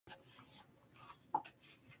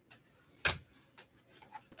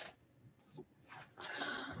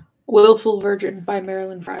Willful Virgin by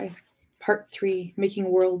Marilyn Frye. Part 3, Making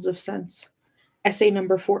Worlds of Sense. Essay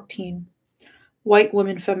number 14. White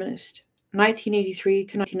Woman Feminist, 1983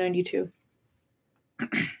 to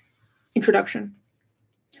 1992. Introduction.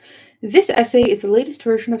 This essay is the latest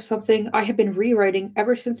version of something I have been rewriting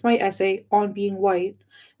ever since my essay on being white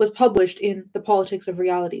was published in The Politics of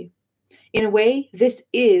Reality. In a way, this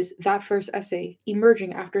is that first essay,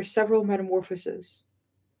 emerging after several metamorphoses.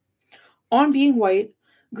 On being white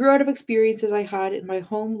grew out of experiences I had in my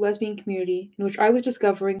home lesbian community in which I was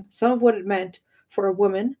discovering some of what it meant for a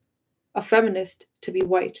woman, a feminist, to be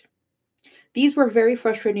white. These were very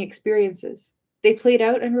frustrating experiences. They played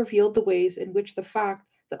out and revealed the ways in which the fact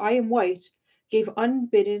that I am white gave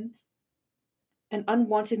unbidden and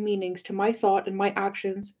unwanted meanings to my thought and my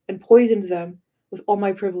actions and poisoned them with all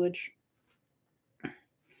my privilege.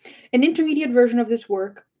 An intermediate version of this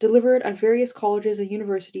work, delivered at various colleges and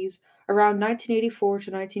universities around 1984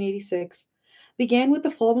 to 1986, began with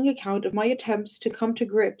the following account of my attempts to come to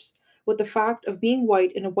grips with the fact of being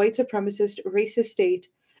white in a white supremacist, racist state,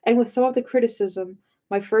 and with some of the criticism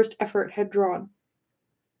my first effort had drawn.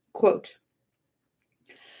 Quote,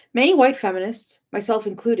 "Many white feminists, myself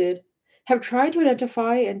included, have tried to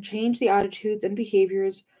identify and change the attitudes and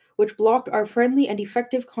behaviors which blocked our friendly and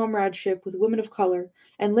effective comradeship with women of color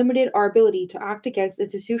and limited our ability to act against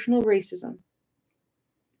institutional racism.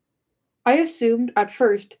 I assumed at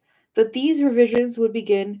first that these revisions would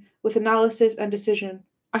begin with analysis and decision.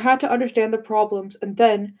 I had to understand the problems and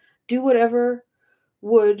then do whatever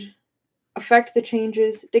would affect the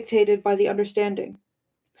changes dictated by the understanding.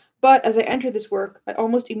 But as I entered this work, I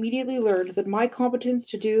almost immediately learned that my competence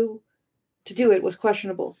to do it was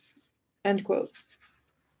questionable." End quote.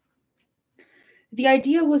 The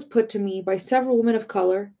idea was put to me by several women of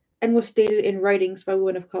color, and was stated in writings by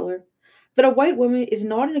women of color, that a white woman is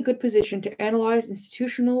not in a good position to analyze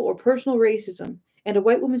institutional or personal racism, and a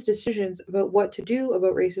white woman's decisions about what to do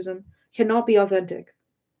about racism cannot be authentic.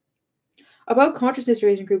 About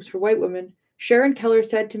consciousness-raising groups for white women, Sharon Keller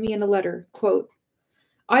said to me in a letter, quote,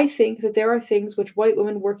 "I think that there are things which white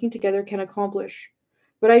women working together can accomplish,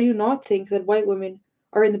 but I do not think that white women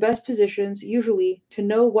are in the best positions, usually, to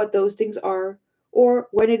know what those things are, or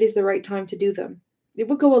when it is the right time to do them. It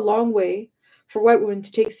would go a long way for white women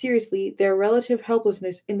to take seriously their relative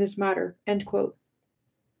helplessness in this matter." End quote.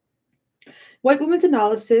 White women's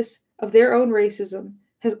analysis of their own racism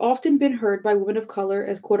has often been heard by women of color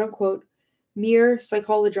as quote-unquote mere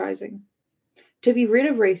psychologizing. To be rid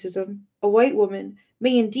of racism, a white woman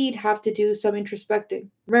may indeed have to do some introspecting,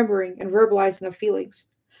 remembering, and verbalizing of feelings,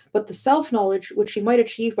 but the self-knowledge which she might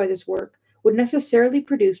achieve by this work would necessarily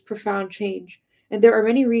produce profound change, and there are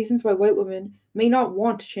many reasons why white women may not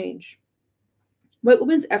want to change. White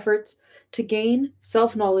women's efforts to gain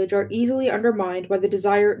self-knowledge are easily undermined by the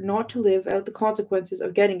desire not to live out the consequences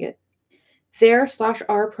of getting it.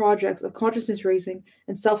 Their/our projects of consciousness-raising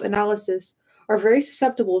and self-analysis are very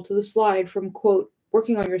susceptible to the slide from, quote,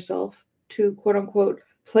 working on yourself to, quote-unquote,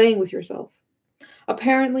 playing with yourself.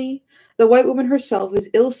 Apparently, the white woman herself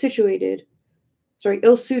is ill-suited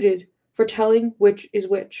for telling which is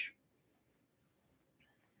which.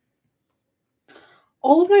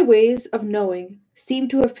 All of my ways of knowing seem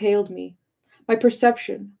to have failed me. My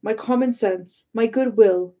perception, my common sense, my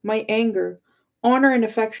goodwill, my anger, honor and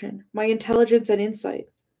affection, my intelligence and insight.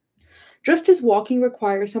 Just as walking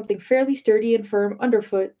requires something fairly sturdy and firm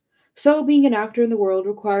underfoot, so being an actor in the world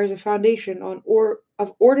requires a foundation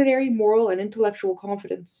of ordinary moral and intellectual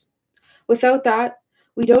confidence. Without that,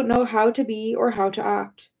 we don't know how to be or how to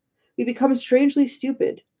act. We become strangely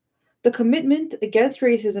stupid. The commitment against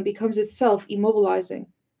racism becomes itself immobilizing.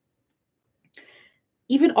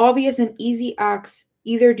 Even obvious and easy acts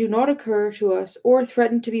either do not occur to us or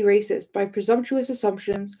threaten to be racist by presumptuous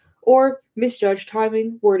assumptions or misjudged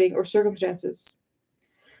timing, wording, or circumstances.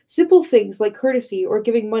 Simple things like courtesy or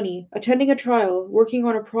giving money, attending a trial, working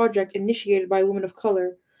on a project initiated by a woman of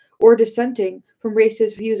color, or dissenting from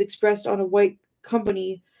racist views expressed on a white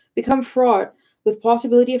company become fraught with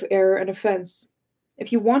possibility of error and offense.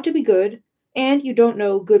 If you want to be good, and you don't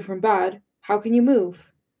know good from bad, how can you move?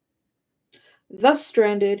 Thus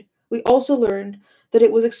stranded, we also learned that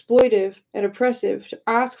it was exploitive and oppressive to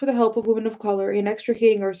ask for the help of women of color in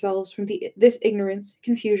extricating ourselves from this ignorance,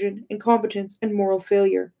 confusion, incompetence, and moral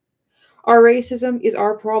failure. Our racism is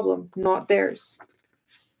our problem, not theirs.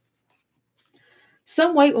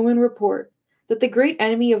 Some white women report that the great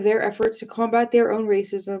enemy of their efforts to combat their own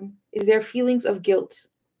racism is their feelings of guilt.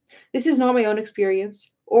 This is not my own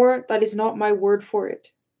experience, or that is not my word for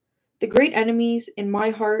it. The great enemies in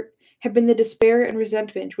my heart have been the despair and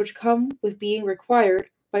resentment which come with being required,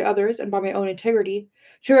 by others and by my own integrity,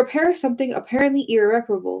 to repair something apparently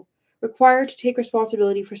irreparable, required to take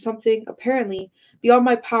responsibility for something apparently beyond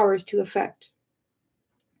my powers to effect.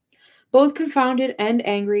 Both confounded and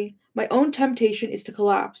angry, my own temptation is to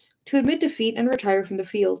collapse, to admit defeat and retire from the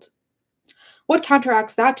field. What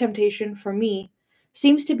counteracts that temptation, for me,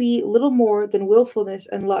 seems to be little more than willfulness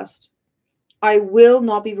and lust. I will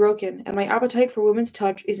not be broken, and my appetite for women's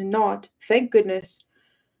touch is not, thank goodness,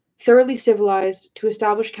 thoroughly civilized to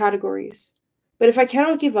establish categories. But if I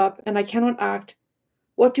cannot give up and I cannot act,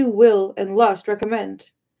 what do will and lust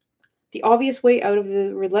recommend? The obvious way out of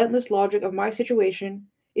the relentless logic of my situation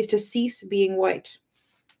is to cease being white.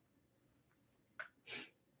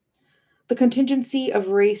 The contingency of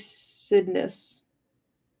racidness.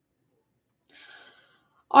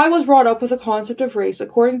 I was brought up with a concept of race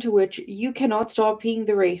according to which you cannot stop being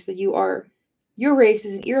the race that you are. Your race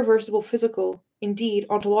is an irreversible physical, indeed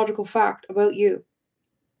ontological fact about you.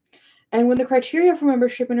 And when the criteria for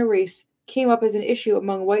membership in a race came up as an issue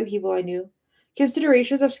among white people I knew,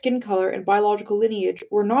 considerations of skin color and biological lineage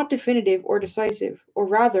were not definitive or decisive, or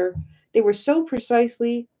rather, they were so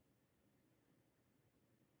precisely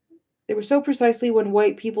when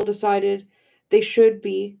white people decided they should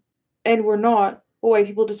be, and were not what white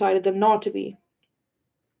people decided them not to be.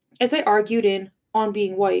 As I argued in On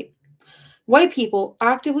Being White people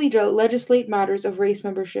actively legislate matters of race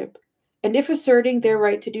membership, and if asserting their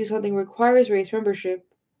right to do something requires race membership,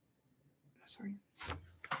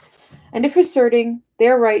 and if asserting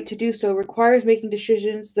their right to do so requires making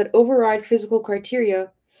decisions that override physical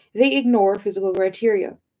criteria, they ignore physical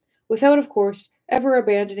criteria, without, of course, ever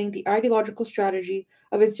abandoning the ideological strategy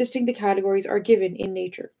of insisting the categories are given in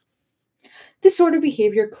nature. This sort of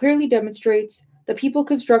behavior clearly demonstrates that people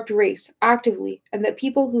construct race actively, and that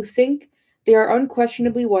people who think they are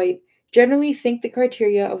unquestionably white generally think the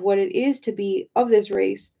criteria of what it is to be of this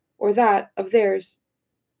race, or that of theirs,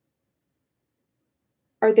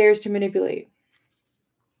 are theirs to manipulate.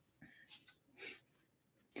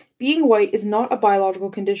 Being white is not a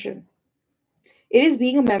biological condition. It is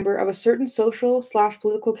being a member of a certain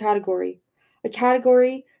social/political category, a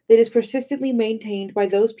category that is persistently maintained by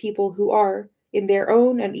those people who are, in their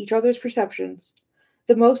own and each other's perceptions,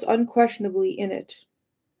 the most unquestionably in it.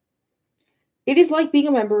 It is like being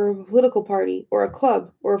a member of a political party, or a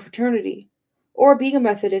club, or a fraternity, or being a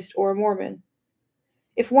Methodist or a Mormon.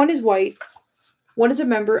 If one is white, one is a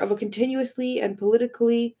member of a continuously and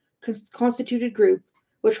politically constituted group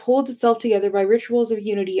which holds itself together by rituals of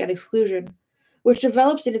unity and exclusion, which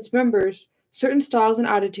develops in its members certain styles and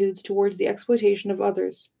attitudes towards the exploitation of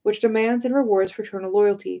others, which demands and rewards fraternal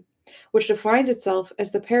loyalty, which defines itself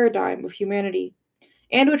as the paradigm of humanity,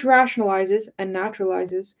 and which rationalizes and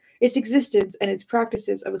naturalizes its existence and its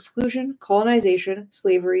practices of exclusion, colonization,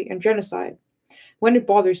 slavery, and genocide, when it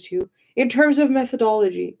bothers to, in terms of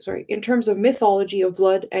mythology of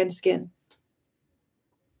blood and skin.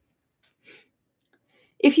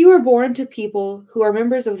 If you are born to people who are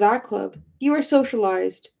members of that club, you are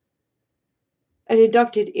socialized and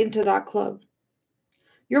inducted into that club.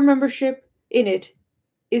 Your membership in it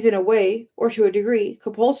is in a way, or to a degree,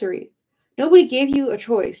 compulsory. Nobody gave you a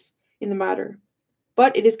choice in the matter,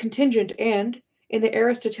 but it is contingent and, in the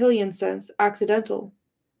Aristotelian sense, accidental.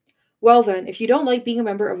 Well then, if you don't like being a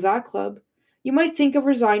member of that club, you might think of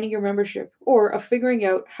resigning your membership, or of figuring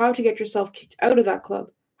out how to get yourself kicked out of that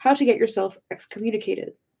club, how to get yourself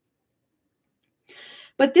excommunicated.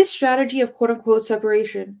 But this strategy of quote-unquote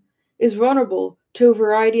separation is vulnerable to a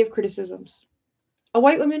variety of criticisms. A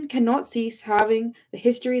white woman cannot cease having the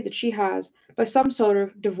history that she has by some sort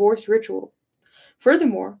of divorce ritual.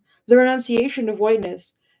 Furthermore, the renunciation of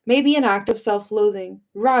whiteness may be an act of self-loathing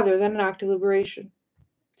rather than an act of liberation.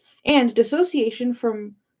 And dissociation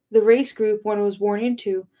from the race group one was born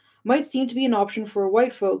into might seem to be an option for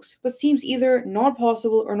white folks, but seems either not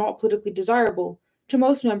possible or not politically desirable to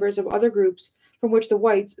most members of other groups from which the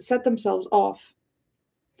whites set themselves off.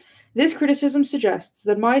 This criticism suggests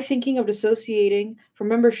that my thinking of dissociating from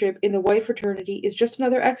membership in the white fraternity is just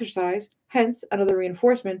another exercise, hence another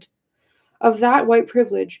reinforcement, of that white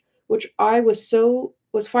privilege which I was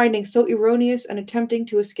finding so erroneous and attempting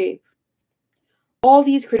to escape. All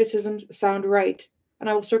these criticisms sound right, and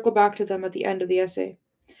I will circle back to them at the end of the essay.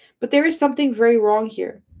 But there is something very wrong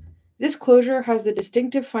here. This closure has the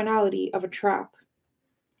distinctive finality of a trap.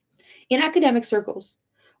 In academic circles,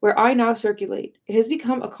 where I now circulate, it has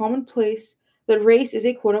become a commonplace that race is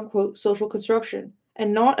a quote-unquote social construction,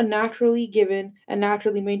 and not a naturally given and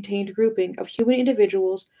naturally maintained grouping of human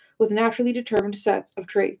individuals with naturally determined sets of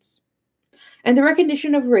traits. And the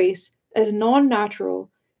recognition of race as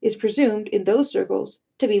non-natural is presumed, in those circles,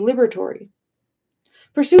 to be liberatory.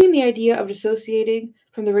 Pursuing the idea of dissociating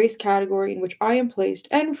from the race category in which I am placed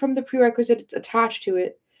and from the prerequisites attached to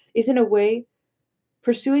it is, in a way,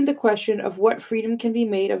 pursuing the question of what freedom can be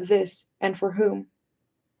made of this and for whom.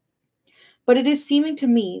 But it is seeming to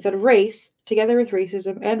me that race, together with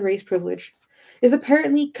racism and race privilege, is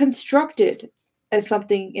apparently constructed as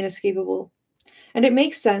something inescapable, and it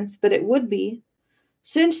makes sense that it would be,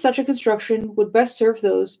 since such a construction would best serve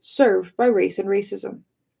those served by race and racism.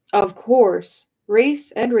 Of course,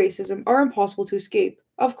 race and racism are impossible to escape.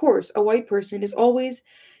 Of course, a white person is always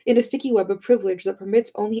in a sticky web of privilege that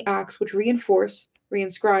permits only acts which reinforce,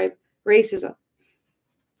 reinscribe, racism.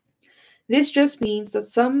 This just means that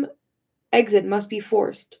some exit must be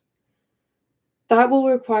forced. That will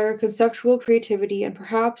require conceptual creativity and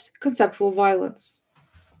perhaps conceptual violence.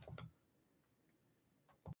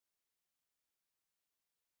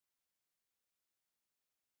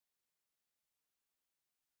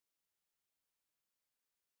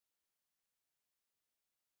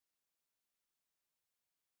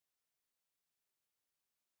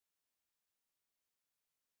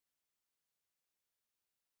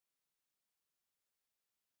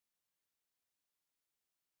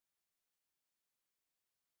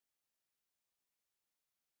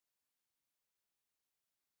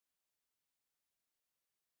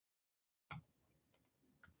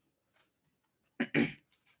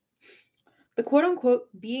 The quote unquote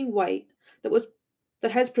being white that was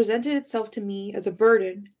that has presented itself to me as a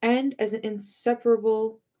burden and as an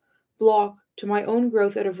inseparable block to my own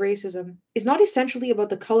growth out of racism is not essentially about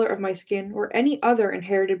the color of my skin or any other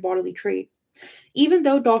inherited bodily trait, even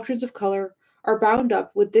though doctrines of color are bound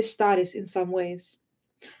up with this status in some ways.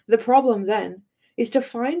 The problem, then, is to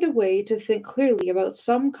find a way to think clearly about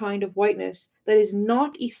some kind of whiteness that is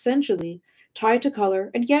not essentially tied to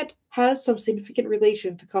color and yet has some significant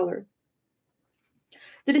relation to color.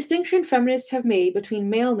 The distinction feminists have made between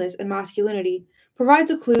maleness and masculinity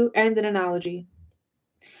provides a clue and an analogy.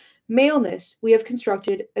 Maleness we have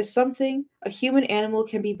constructed as something a human animal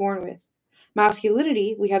can be born with.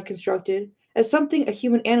 Masculinity we have constructed as something a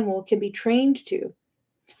human animal can be trained to.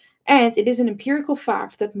 And it is an empirical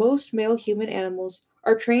fact that most male human animals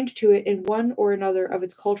are trained to it in one or another of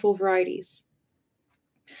its cultural varieties.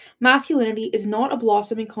 Masculinity is not a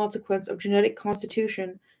blossoming consequence of genetic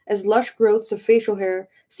constitution, as lush growths of facial hair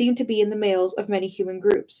seem to be in the males of many human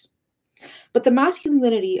groups. But the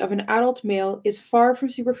masculinity of an adult male is far from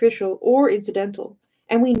superficial or incidental,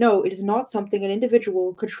 and we know it is not something an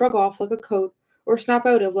individual could shrug off like a coat or snap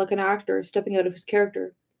out of like an actor stepping out of his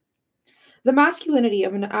character. The masculinity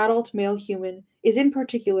of an adult male human is in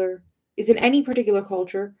any particular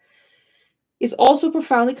culture, is also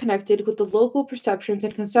profoundly connected with the local perceptions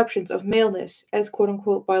and conceptions of maleness as quote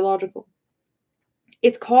unquote biological,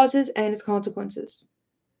 its causes and its consequences.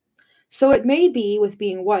 So it may be with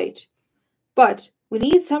being white, but we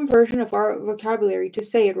need some version of our vocabulary to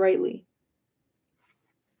say it rightly.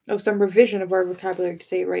 Oh, some revision of our vocabulary to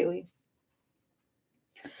say it rightly.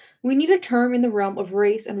 We need a term in the realm of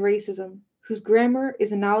race and racism, whose grammar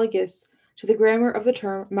is analogous to the grammar of the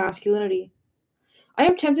term masculinity. I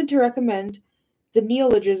am tempted to recommend the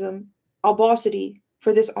neologism albosity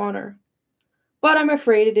for this honor, but I'm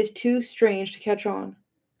afraid it is too strange to catch on.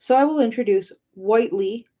 So I will introduce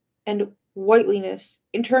whitely and whiteliness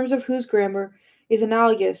in terms of whose grammar is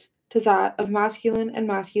analogous to that of masculine and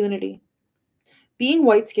masculinity. Being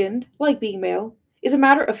white-skinned, like being male, is a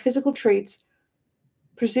matter of physical traits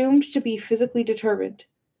presumed to be physically determined.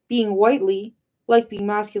 Being whitely, like being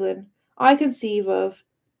masculine, I conceive of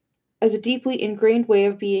as a deeply ingrained way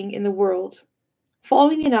of being in the world.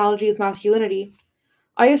 Following the analogy with masculinity,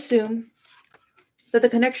 I assume that the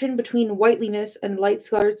connection between whiteliness and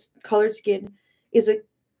light-colored skin is a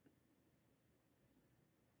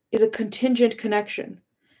contingent connection.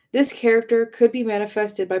 This character could be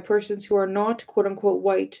manifested by persons who are not quote unquote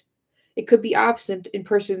white. It could be absent in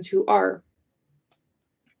persons who are.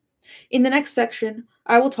 In the next section,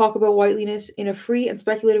 I will talk about whiteliness in a free and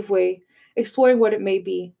speculative way, exploring what it may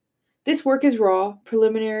be. This work is raw,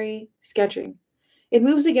 preliminary sketching. It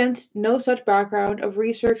moves against no such background of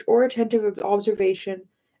research or attentive observation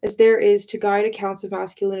as there is to guide accounts of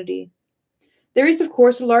masculinity. There is, of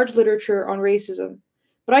course, a large literature on racism,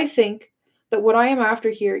 but I think that what I am after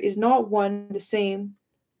here is not one the same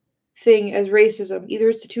thing as racism, either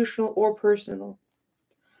institutional or personal.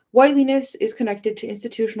 Whiteliness is connected to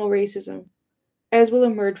institutional racism, as will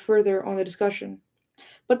emerge further on the discussion.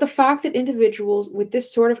 But the fact that individuals with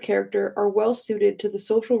this sort of character are well suited to the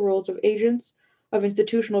social roles of agents of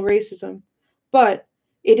institutional racism, but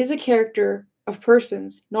it is a character of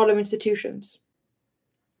persons, not of institutions.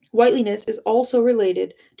 Whiteliness is also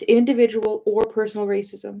related to individual or personal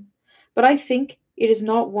racism, but I think it is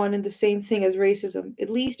not one and the same thing as racism, at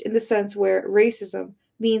least in the sense where racism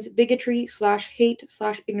means bigotry slash hate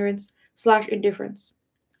slash ignorance slash indifference.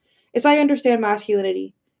 As I understand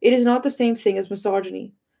masculinity, it is not the same thing as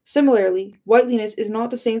misogyny. Similarly, whiteliness is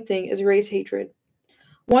not the same thing as race hatred.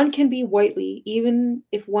 One can be whitely even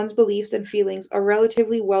if one's beliefs and feelings are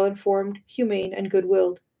relatively well informed, humane, and good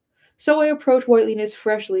willed. So I approach whiteliness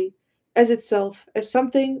freshly, as itself, as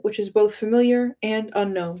something which is both familiar and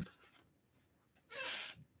unknown.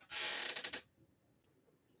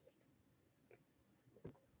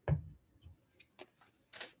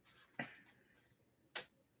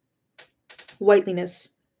 Whiteliness.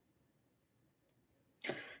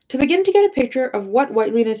 To begin to get a picture of what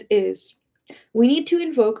whiteliness is, we need to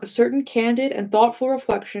invoke a certain candid and thoughtful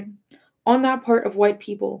reflection on that part of white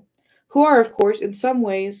people, who are, of course, in some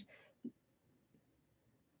ways,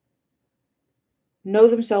 know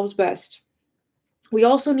themselves best. We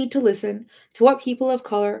also need to listen to what people of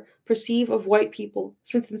color perceive of white people,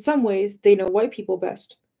 since in some ways they know white people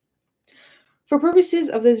best. For purposes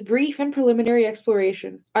of this brief and preliminary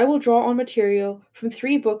exploration, I will draw on material from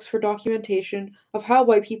 3 books for documentation of how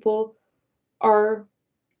white people are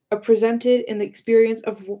presented in the experience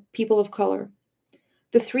of people of color.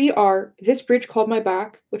 The 3 are This Bridge Called My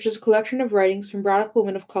Back, which is a collection of writings from radical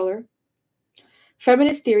women of color,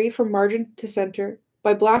 Feminist Theory from Margin to Center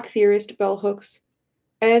by Black theorist Bell Hooks,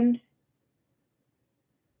 and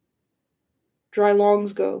Dry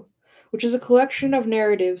Longs Go, which is a collection of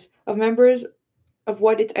narratives of members of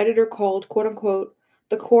what its editor called, quote unquote,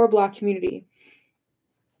 the core Black community.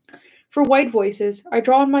 For white voices, I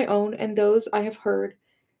draw on my own and those I have heard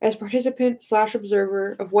as participant slash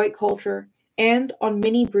observer of white culture and on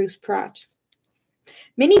Minnie Bruce Pratt.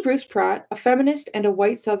 Minnie Bruce Pratt, a feminist and a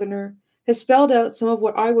white Southerner, has spelled out some of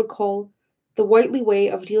what I would call the whitely way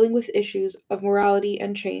of dealing with issues of morality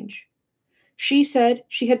and change. She said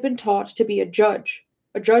she had been taught to be a judge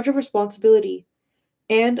of responsibility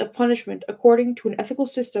and of punishment according to an ethical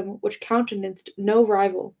system which countenanced no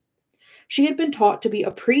rival. She had been taught to be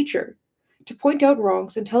a preacher, to point out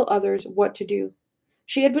wrongs and tell others what to do.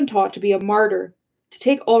 She had been taught to be a martyr, to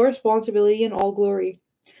take all responsibility and all glory.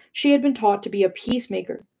 She had been taught to be a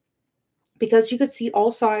peacemaker, because she could see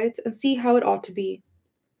all sides and see how it ought to be.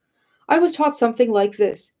 I was taught something like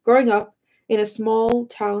this, growing up in a small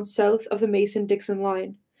town south of the Mason-Dixon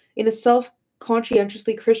line, in a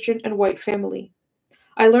self-conscientiously Christian and white family.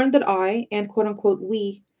 I learned that I, and quote-unquote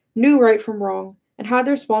we, knew right from wrong, and had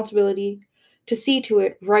the responsibility to see to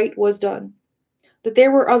it right was done. That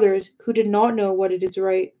there were others who did not know what is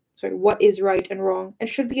right and wrong, and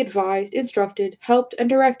should be advised, instructed, helped, and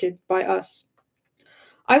directed by us.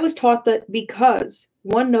 I was taught that because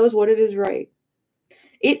one knows what it is right,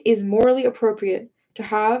 it is morally appropriate to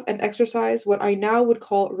have and exercise what I now would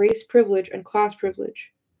call race privilege and class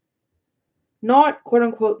privilege. Not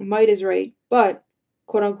quote-unquote might is right, but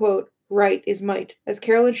quote-unquote right is might, as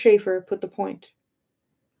Carolyn Schaefer put the point.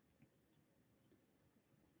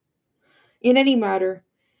 In any matter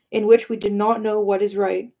in which we did not know what is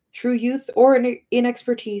right, through youth or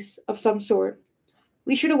inexpertise of some sort,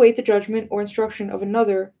 we should await the judgment or instruction of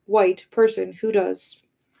another white person who does.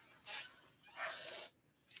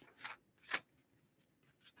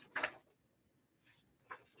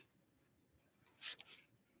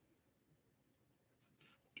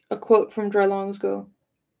 A quote from Dry Longs Go.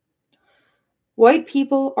 White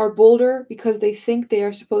people are bolder because they think they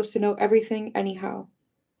are supposed to know everything anyhow.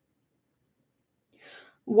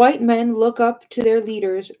 White men look up to their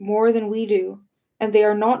leaders more than we do, and they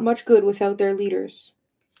are not much good without their leaders.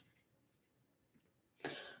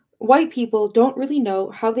 White people don't really know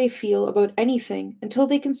how they feel about anything until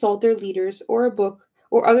they consult their leaders or a book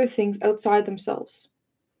or other things outside themselves.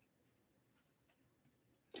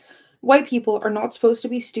 White people are not supposed to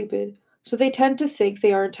be stupid, so they tend to think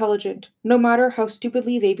they are intelligent, no matter how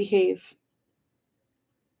stupidly they behave.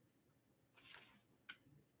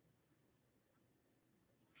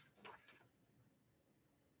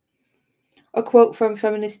 A quote from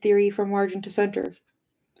Feminist Theory from Margin to Center.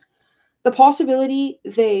 The possibility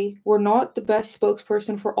they were not the best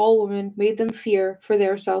spokesperson for all women made them fear for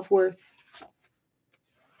their self-worth.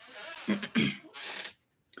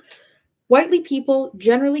 Whitely people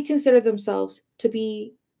generally consider themselves to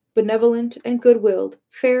be benevolent and good-willed,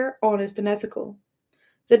 fair, honest, and ethical.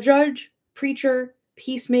 The judge, preacher,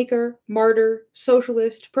 peacemaker, martyr,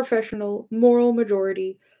 socialist, professional, moral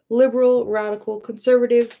majority, liberal, radical,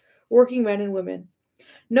 conservative, working men and women.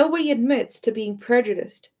 Nobody admits to being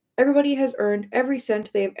prejudiced, Everybody has earned every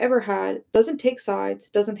cent they have ever had, doesn't take sides,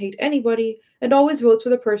 doesn't hate anybody, and always votes for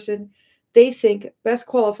the person they think best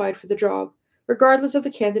qualified for the job, regardless of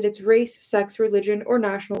the candidate's race, sex, religion, or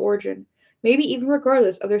national origin, maybe even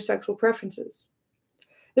regardless of their sexual preferences.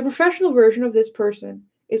 The professional version of this person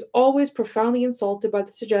is always profoundly insulted by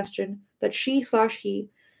the suggestion that she/he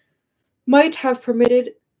might have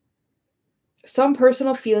permitted some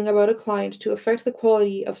personal feeling about a client to affect the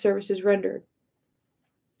quality of services rendered.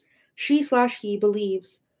 She/he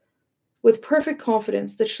believes with perfect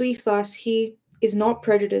confidence that she/he is not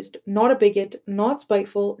prejudiced, not a bigot, not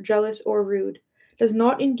spiteful, jealous, or rude, does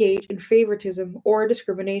not engage in favoritism or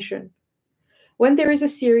discrimination. When there is a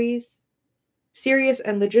serious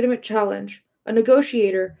and legitimate challenge, a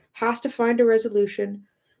negotiator has to find a resolution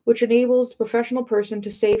which enables the professional person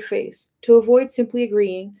to save face, to avoid simply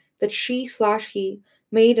agreeing that she/he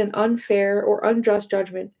made an unfair or unjust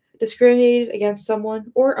judgment, discriminated against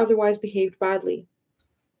someone, or otherwise behaved badly.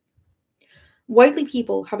 Whitely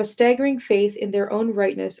people have a staggering faith in their own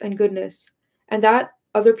rightness and goodness, and that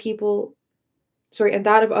and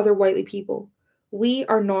that of other whitely people. We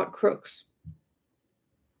are not crooks.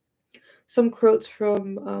 Some quotes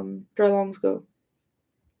from Dry Longs Go.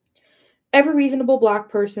 Every reasonable black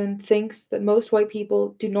person thinks that most white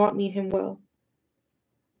people do not mean him well.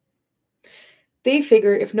 They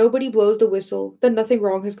figure if nobody blows the whistle, then nothing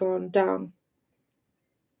wrong has gone down.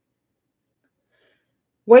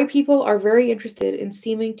 White people are very interested in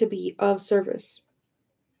seeming to be of service.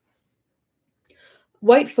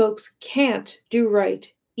 White folks can't do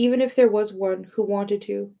right, even if there was one who wanted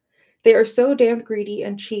to. They are so damned greedy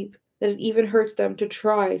and cheap that it even hurts them to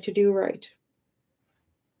try to do right.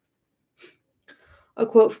 A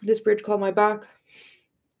quote from This Bridge Called My Back.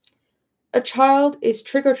 A child is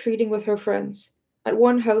trick-or-treating with her friends. At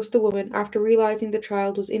one house, the woman, after realizing the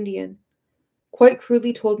child was Indian, quite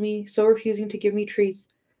crudely told me, so refusing to give me treats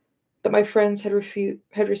that my friends had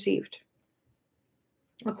received.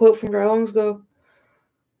 A quote from Dry Longs Go.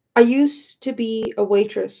 I used to be a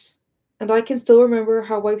waitress, and I can still remember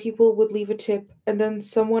how white people would leave a tip, and then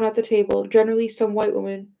someone at the table, generally some white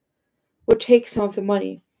woman, would take some of the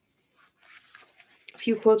money. A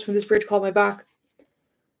few quotes from This Bridge Called My Back.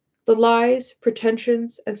 The lies,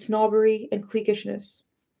 pretensions, and snobbery and cliquishness.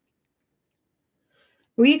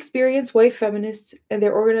 We experience white feminists and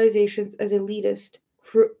their organizations as elitist,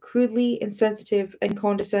 crudely insensitive, and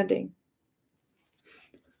condescending.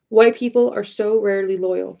 White people are so rarely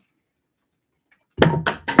loyal.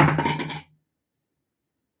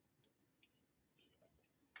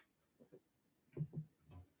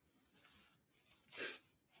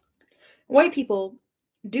 White people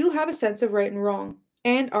do have a sense of right and wrong,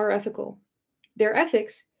 and are ethical. Their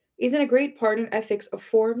ethics is in a great part an ethics of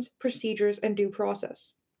forms, procedures, and due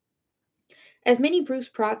process. As Minnie Bruce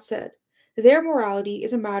Pratt said, their morality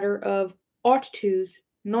is a matter of ought tos,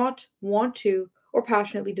 not want to or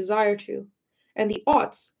passionately desire to, and the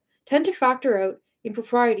oughts tend to factor out in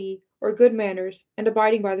propriety or good manners and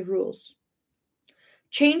abiding by the rules.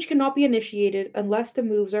 Change cannot be initiated unless the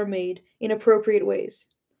moves are made in appropriate ways.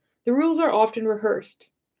 The rules are often rehearsed.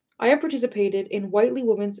 I have participated in whitely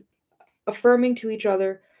women's affirming to each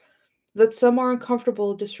other that some are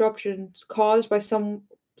uncomfortable disruptions caused by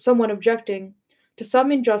someone objecting to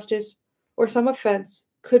some injustice or some offense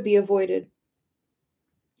could be avoided.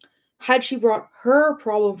 Had she brought her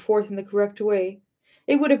problem forth in the correct way,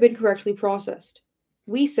 it would have been correctly processed.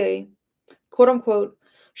 We say, quote unquote,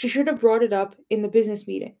 she should have brought it up in the business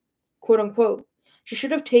meeting. Quote unquote, she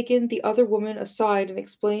should have taken the other woman aside and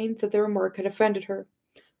explained that the remark had offended her.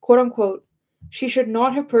 Quote unquote, she should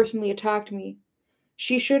not have personally attacked me.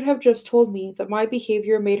 She should have just told me that my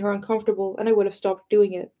behavior made her uncomfortable and I would have stopped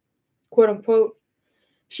doing it. Quote unquote,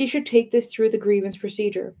 she should take this through the grievance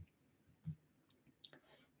procedure.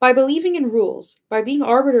 By believing in rules, by being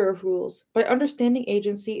arbiter of rules, by understanding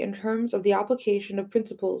agency in terms of the application of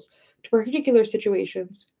principles to particular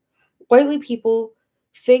situations, whitely people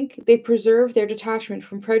think they preserve their detachment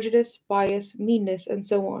from prejudice, bias, meanness, and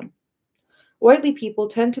so on. Whitely people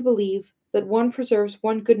tend to believe that one preserves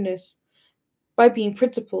one goodness by being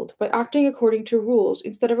principled, by acting according to rules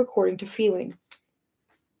instead of according to feeling.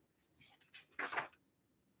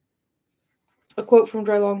 A quote from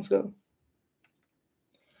Dry Longs Go.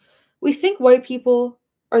 We think white people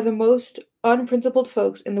are the most unprincipled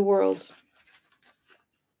folks in the world.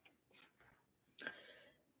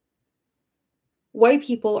 White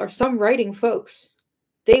people are some writing folks.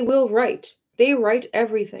 They will write. They write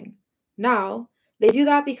everything. Now, they do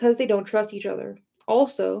that because they don't trust each other.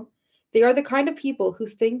 Also, they are the kind of people who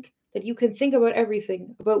think that you can think about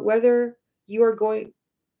everything, about whether you are going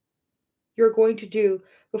you're going to do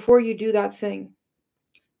before you do that thing.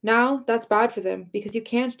 Now, that's bad for them because you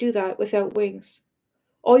can't do that without wings.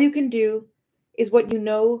 All you can do is what you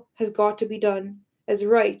know has got to be done as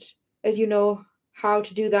right as you know how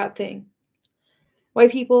to do that thing.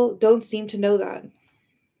 White people don't seem to know that.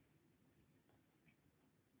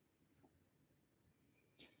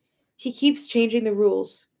 He keeps changing the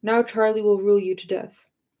rules. Now Charlie will rule you to death.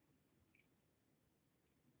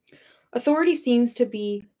 Authority seems to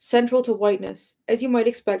be central to whiteness, as you might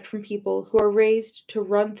expect from people who are raised to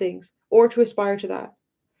run things or to aspire to that.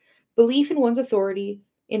 Belief in one's authority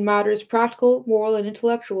in matters practical, moral, and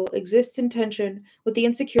intellectual exists in tension with the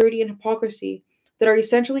insecurity and hypocrisy that are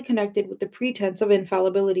essentially connected with the pretense of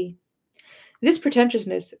infallibility. This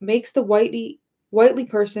pretentiousness makes the whitely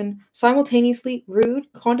person simultaneously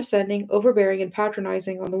rude, condescending, overbearing, and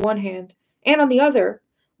patronizing on the one hand, and on the other,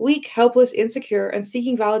 weak, helpless, insecure, and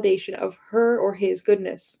seeking validation of her or his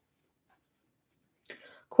goodness.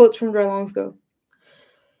 Quotes from Drylongsko.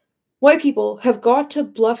 White people have got to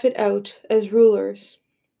bluff it out as rulers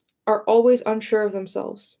are always unsure of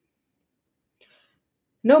themselves.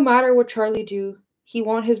 No matter what Charlie do, he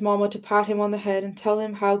want his mama to pat him on the head and tell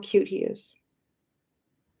him how cute he is.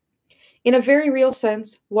 In a very real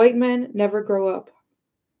sense, white men never grow up.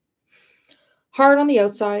 Hard on the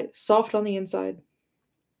outside, soft on the inside.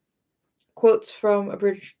 Quotes from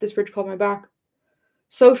This Bridge Called My Back.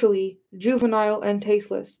 Socially, juvenile and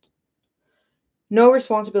tasteless. No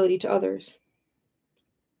responsibility to others.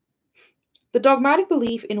 The dogmatic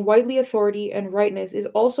belief in whitely authority and rightness is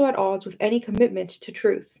also at odds with any commitment to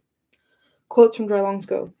truth. Quotes from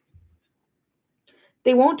Drylongsko.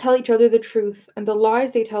 They won't tell each other the truth, and the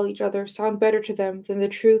lies they tell each other sound better to them than the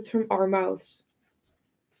truth from our mouths.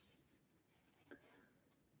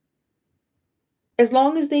 As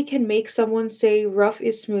long as they can make someone say rough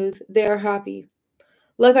is smooth, they are happy.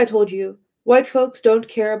 Like I told you, white folks don't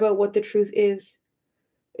care about what the truth is.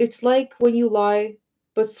 It's like when you lie,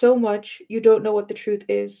 but so much you don't know what the truth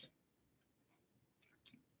is.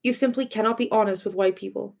 You simply cannot be honest with white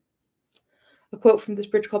people. A quote from This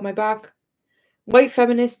Bridge Called My Back. White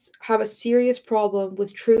feminists have a serious problem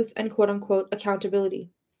with truth and quote-unquote accountability.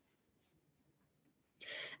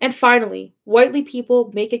 And finally, whitely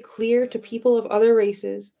people make it clear to people of other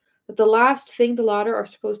races that the last thing the latter are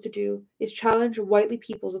supposed to do is challenge whitely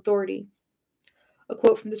people's authority. A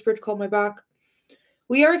quote from This Bridge Called My Back.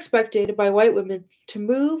 We are expected by white women to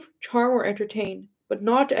move, charm, or entertain, but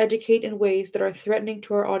not to educate in ways that are threatening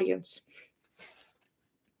to our audience.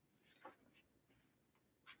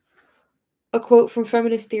 A quote from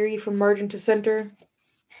Feminist Theory from Margin to Center.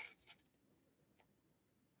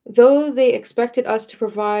 Though they expected us to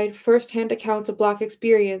provide first-hand accounts of Black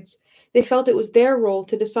experience, they felt it was their role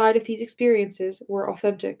to decide if these experiences were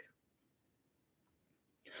authentic.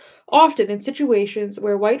 Often, in situations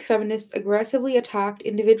where white feminists aggressively attacked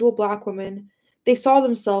individual Black women, they saw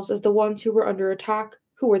themselves as the ones who were under attack,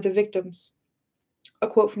 who were the victims. A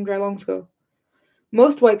quote from Drylongsko.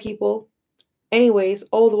 Most white people, anyways,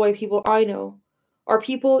 all the white people I know, are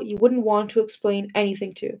people you wouldn't want to explain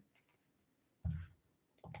anything to.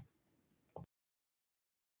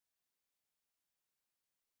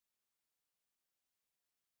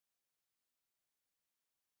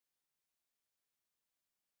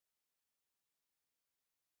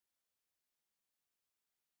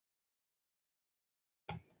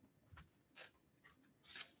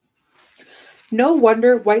 No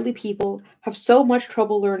wonder whitely people have so much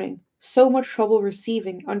trouble learning, so much trouble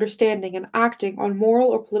receiving, understanding, and acting on moral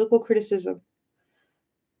or political criticism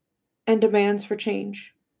and demands for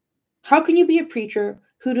change. How can you be a preacher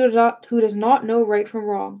who does not know right from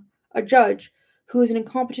wrong, a judge who is an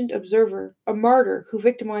incompetent observer, a martyr who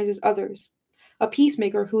victimizes others, a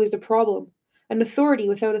peacemaker who is the problem, an authority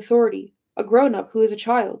without authority, a grown-up who is a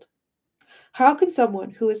child? How can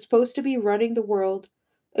someone who is supposed to be running the world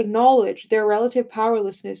acknowledge their relative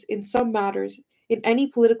powerlessness in some matters in any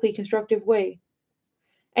politically constructive way?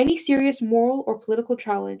 Any serious moral or political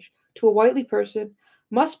challenge to a whitely person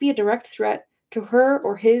must be a direct threat to her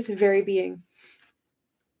or his very being.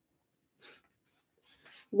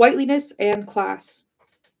 Whiteliness and class.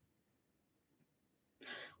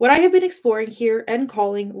 What I have been exploring here and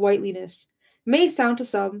calling whiteliness may sound to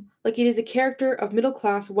some like it is a character of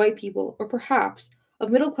middle-class white people, or perhaps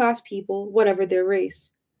of middle-class people, whatever their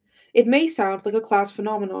race. It may sound like a class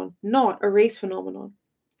phenomenon, not a race phenomenon.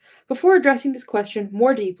 Before addressing this question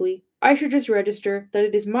more deeply, I should just register that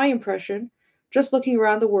it is my impression, just looking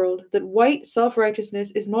around the world, that white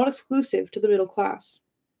self-righteousness is not exclusive to the middle class.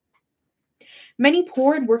 Many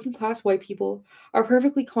poor and working class white people are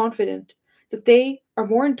perfectly confident that they are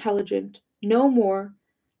more intelligent, know more,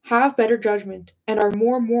 have better judgment, and are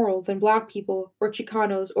more moral than black people, or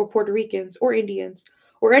Chicanos, or Puerto Ricans, or Indians,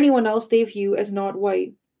 or anyone else they view as not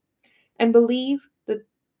white, and believe that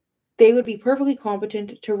they would be perfectly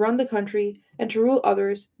competent to run the country and to rule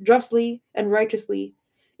others justly and righteously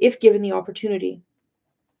if given the opportunity.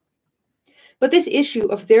 But this issue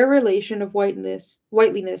of their relation of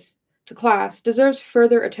whiteliness to class deserves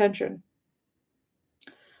further attention.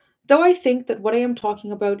 Though I think that what I am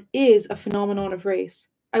talking about is a phenomenon of race,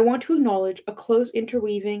 I want to acknowledge a close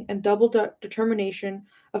interweaving and double determination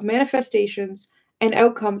of manifestations and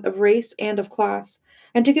outcomes of race and of class,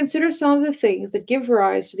 and to consider some of the things that give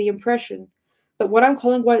rise to the impression that what I'm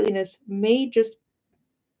calling whiteliness may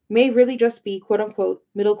really just be quote unquote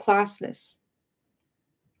middle classness.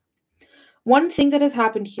 One thing that has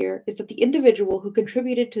happened here is that the individual who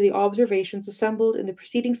contributed to the observations assembled in the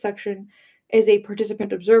preceding section as a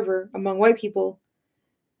participant observer among white people,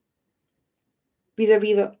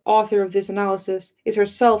 vis-a-vis the author of this analysis, is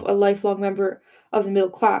herself a lifelong member of the middle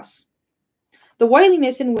class. The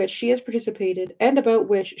whiteliness in which she has participated, and about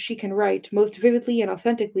which she can write most vividly and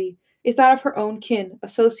authentically, is that of her own kin,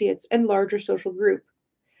 associates, and larger social group.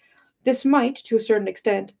 This might, to a certain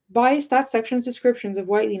extent, bias that section's descriptions of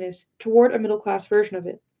whiteliness toward a middle-class version of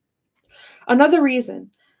it. Another reason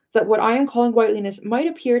that what I am calling whiteliness might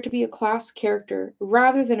appear to be a class character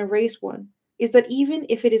rather than a race one is that even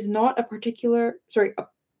if it is not peculiar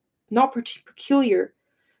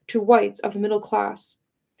to whites of the middle class,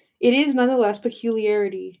 it is nonetheless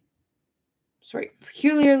peculiarly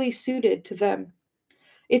suited to them.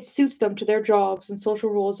 It suits them to their jobs and social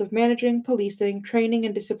roles of managing, policing, training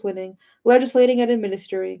and disciplining, legislating and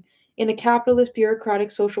administering in a capitalist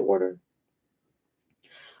bureaucratic social order.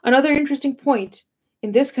 Another interesting point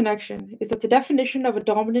in this connection is that the definition of a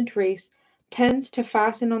dominant race tends to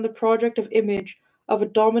fasten on the project of image of a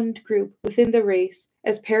dominant group within the race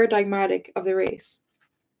as paradigmatic of the race.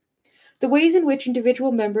 The ways in which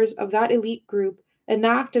individual members of that elite group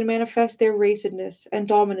enact and manifest their racedness and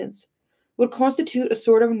dominance would constitute a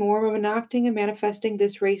sort of norm of enacting and manifesting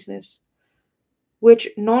this raceness, which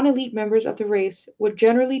non-elite members of the race would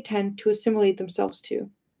generally tend to assimilate themselves to.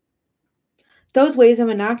 Those ways of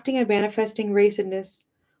enacting and manifesting racedness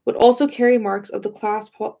would also carry marks of the class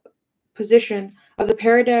position of the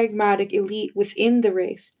paradigmatic elite within the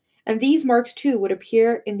race, and these marks too would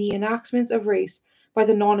appear in the enactments of race by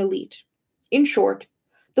the non-elite. In short,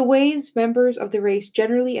 the ways members of the race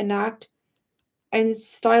generally enact and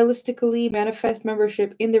stylistically manifest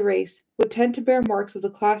membership in the race would tend to bear marks of the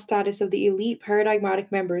class status of the elite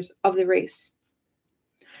paradigmatic members of the race.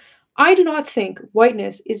 I do not think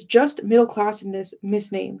whiteness is just middle-classedness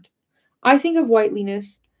misnamed. I think of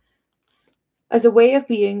whiteliness as a way of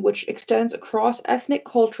being which extends across ethnic,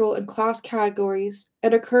 cultural, and class categories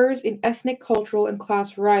and occurs in ethnic, cultural, and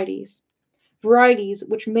class varieties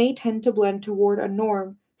which may tend to blend toward a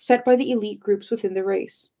norm set by the elite groups within the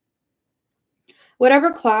race.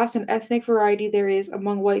 Whatever class and ethnic variety there is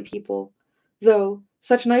among white people, though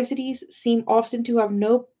such niceties seem often to have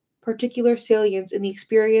no particular salience in the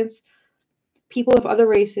experience people of other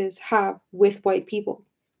races have with white people.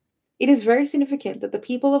 It is very significant that the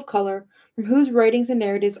people of color, from whose writings and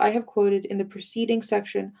narratives I have quoted in the preceding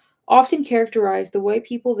section, often characterize the white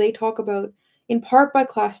people they talk about in part by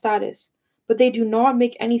class status, but they do not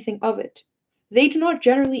make anything of it. They do not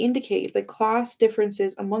generally indicate that class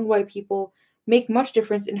differences among white people make much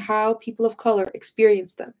difference in how people of color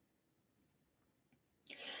experience them.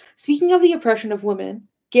 Speaking of the oppression of women,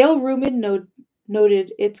 Gail Ruman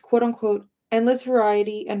noted its quote-unquote endless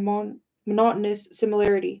variety and monotonous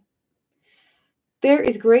similarity. There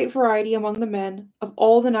is great variety among the men of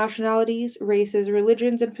all the nationalities, races,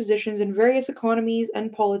 religions, and positions in various economies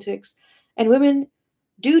and politics, and women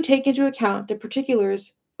do take into account the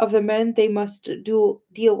particulars of the men they must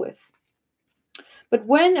deal with. But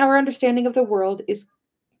when our understanding of the world is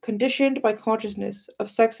conditioned by consciousness of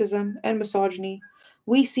sexism and misogyny,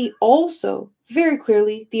 we see also very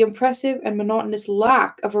clearly the impressive and monotonous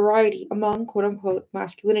lack of variety among quote-unquote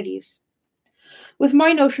masculinities. With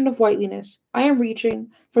my notion of whiteliness, I am reaching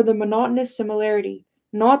for the monotonous similarity,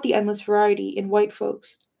 not the endless variety in white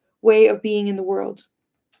folks' way of being in the world.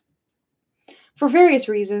 For various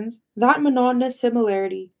reasons, that monotonous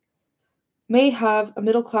similarity may have a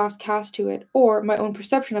middle-class cast to it, or my own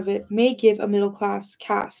perception of it may give a middle-class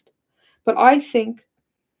cast. But I think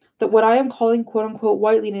that what I am calling quote-unquote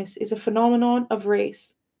whiteliness is a phenomenon of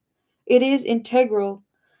race. It is integral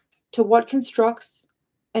to what constructs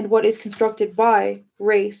and what is constructed by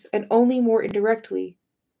race, and only more indirectly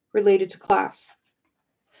related to class.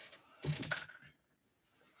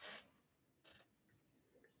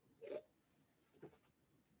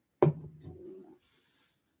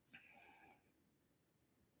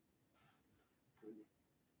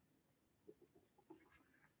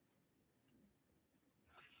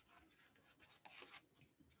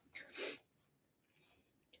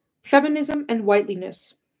 Feminism and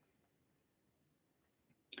whiteliness.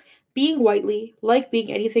 Being whitely, like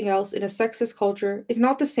being anything else in a sexist culture, is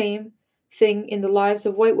not the same thing in the lives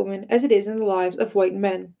of white women as it is in the lives of white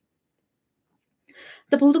men.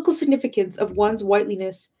 The political significance of one's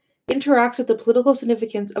whiteliness interacts with the political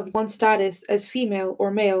significance of one's status as female or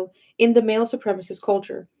male in the male supremacist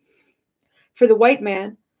culture. For the white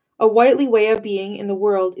man, a whitely way of being in the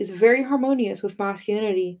world is very harmonious with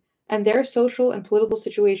masculinity and their social and political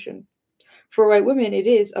situation. For white women, it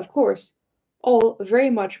is, of course, all very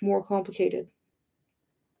much more complicated.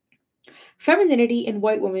 Femininity in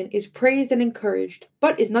white women is praised and encouraged,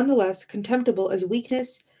 but is nonetheless contemptible as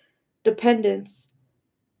weakness, dependence,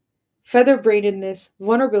 feather-brainedness,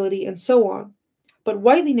 vulnerability, and so on. But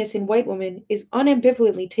whiteliness in white women is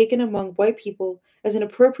unambivalently taken among white people as an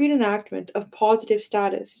appropriate enactment of positive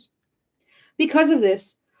status. Because of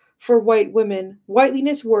this, for white women,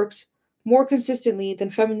 whiteliness works more consistently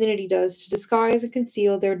than femininity does to disguise and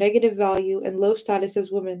conceal their negative value and low status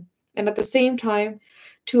as women, and at the same time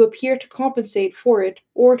to appear to compensate for it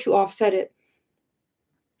or to offset it.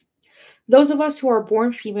 Those of us who are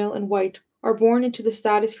born female and white are born into the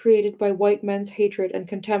status created by white men's hatred and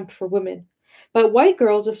contempt for women, but white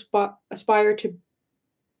girls aspire to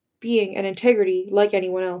being and integrity like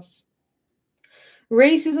anyone else.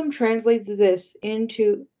 Racism translates this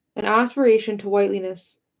into an aspiration to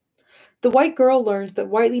whiteliness. The white girl learns that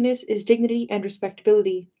whiteliness is dignity and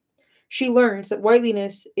respectability. She learns that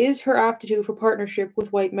whiteliness is her aptitude for partnership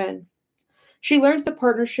with white men. She learns that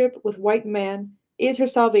partnership with white man is her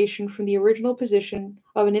salvation from the original position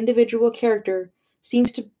of an individual character,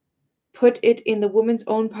 seems to put it in the woman's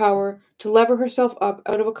own power to lever herself up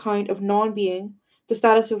out of a kind of non-being, the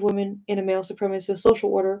status of women in a male supremacist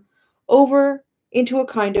social order, over into a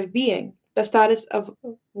kind of being, the status of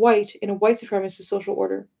white in a white supremacist social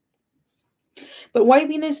order. But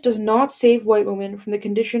whiteliness does not save white women from the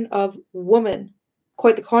condition of woman.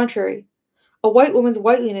 Quite the contrary. A white woman's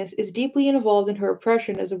whiteliness is deeply involved in her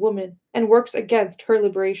oppression as a woman and works against her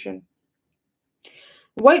liberation.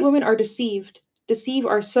 White women are deceived, deceive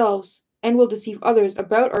ourselves, and will deceive others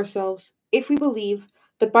about ourselves if we believe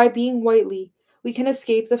that by being whitely we can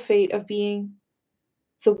escape the fate of being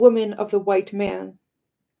the woman of the white man,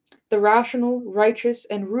 the rational, righteous,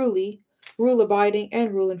 and rule-abiding,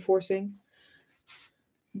 and rule-enforcing.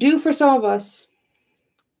 Do for some of us,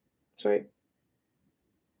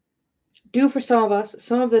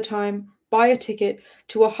 some of the time, buy a ticket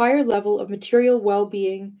to a higher level of material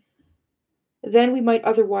well-being than we might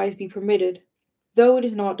otherwise be permitted, though it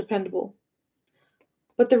is not dependable.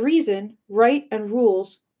 But the reason, right, and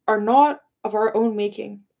rules are not of our own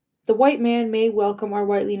making. The white man may welcome our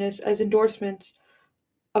whiteliness as endorsements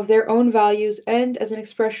of their own values and as an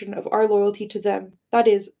expression of our loyalty to them, that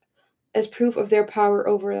is, as proof of their power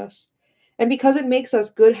over us, and because it makes us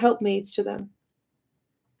good helpmates to them.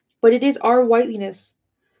 But it is our whiteliness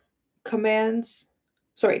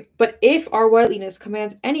but if our whiteliness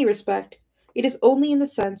commands any respect, it is only in the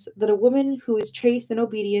sense that a woman who is chaste and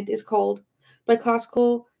obedient is called, by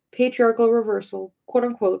classical patriarchal reversal,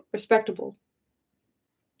 quote-unquote, respectable.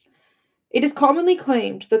 It is commonly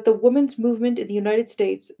claimed that the women's movement in the United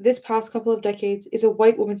States this past couple of decades is a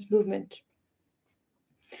white women's movement.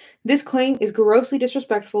 This claim is grossly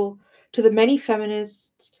disrespectful to the many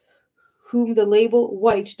feminists whom the label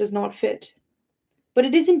white does not fit. But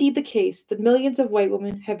it is indeed the case that millions of white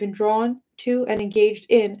women have been drawn to and engaged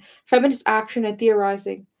in feminist action and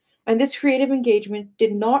theorizing, and this creative engagement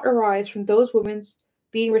did not arise from those women's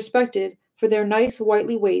being respected for their nice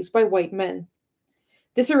whitely ways by white men.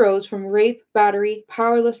 This arose from rape, battery,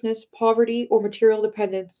 powerlessness, poverty or material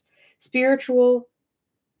dependence, spiritual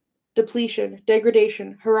depletion,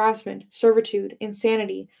 degradation, harassment, servitude,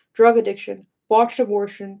 insanity, drug addiction, botched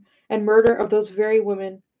abortion, and murder of those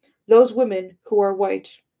women who are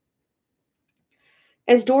white.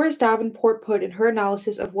 As Doris Davenport put in her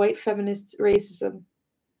analysis of white feminist racism,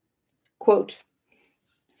 quote,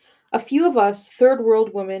 "A few of us third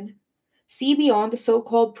world women see beyond the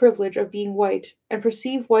so-called privilege of being white and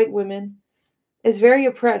perceive white women as very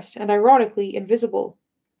oppressed and ironically invisible.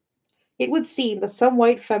 It would seem that some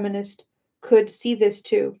white feminists could see this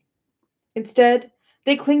too. Instead,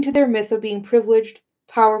 they cling to their myth of being privileged,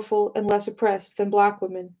 powerful, and less oppressed than black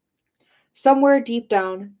women. Somewhere deep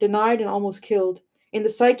down, denied and almost killed, in the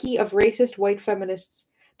psyche of racist white feminists,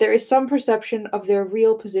 there is some perception of their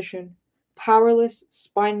real position, powerless,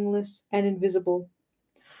 spineless, and invisible.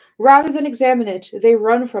 Rather than examine it, they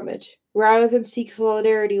run from it. Rather than seek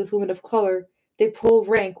solidarity with women of color, they pull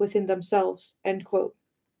rank within themselves." End quote.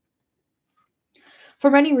 For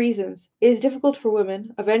many reasons, it is difficult for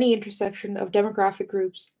women of any intersection of demographic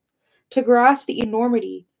groups to grasp the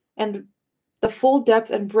enormity and the full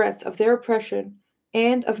depth and breadth of their oppression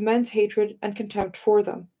and of men's hatred and contempt for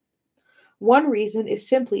them. One reason is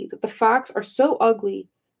simply that the facts are so ugly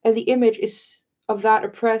and the image is of that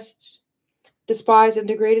oppressed, despised, and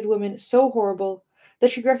degraded woman so horrible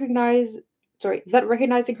that that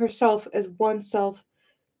recognizing herself as oneself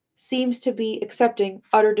seems to be accepting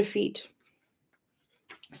utter defeat.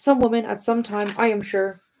 Some woman at some time, I am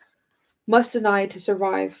sure, must deny to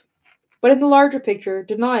survive. But in the larger picture,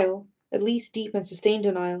 denial, at least deep and sustained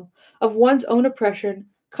denial, of one's own oppression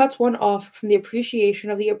cuts one off from the appreciation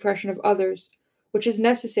of the oppression of others, which is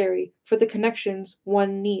necessary for the connections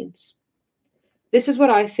one needs. This is what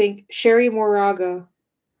I think Sherry Moraga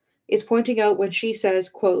is pointing out when she says,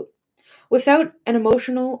 quote, without an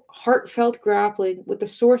emotional, heartfelt grappling with the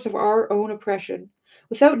source of our own oppression,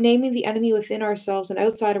 without naming the enemy within ourselves and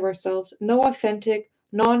outside of ourselves, no authentic,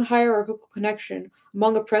 non-hierarchical connection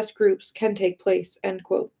among oppressed groups can take place, end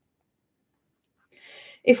quote.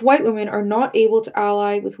 If white women are not able to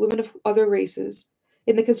ally with women of other races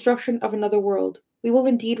in the construction of another world, we will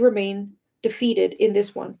indeed remain defeated in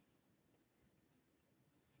this one.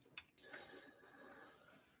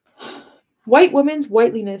 White women's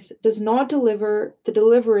whiteliness does not deliver the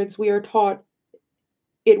deliverance we are taught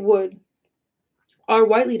it would. Our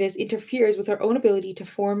whiteliness interferes with our own ability to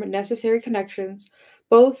form necessary connections,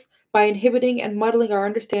 both by inhibiting and muddling our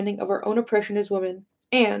understanding of our own oppression as women,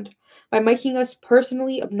 and by making us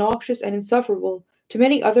personally obnoxious and insufferable to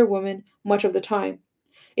many other women much of the time.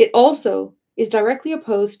 It also is directly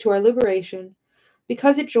opposed to our liberation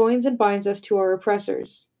because it joins and binds us to our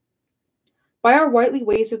oppressors. By our whitely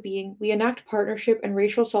ways of being, we enact partnership and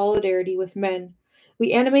racial solidarity with men.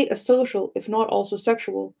 We animate a social, if not also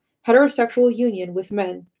sexual, heterosexual union with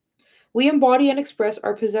men. We embody and express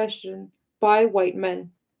our possession by white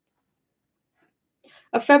men.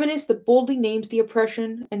 A feminist that boldly names the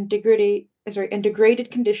oppression and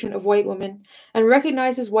degraded condition of white women and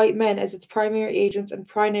recognizes white men as its primary agents and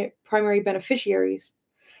primary beneficiaries.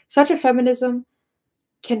 Such a feminism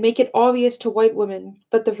can make it obvious to white women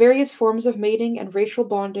that the various forms of mating and racial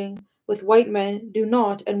bonding with white men do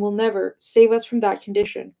not and will never save us from that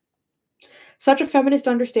condition. Such a feminist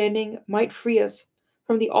understanding might free us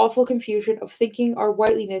from the awful confusion of thinking our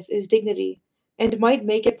whiteliness is dignity, and might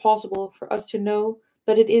make it possible for us to know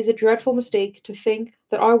that it is a dreadful mistake to think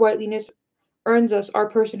that our whiteliness earns us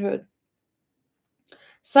our personhood.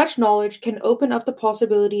 Such knowledge can open up the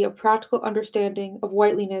possibility of practical understanding of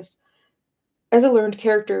whiteliness as a learned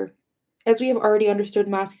character, as we have already understood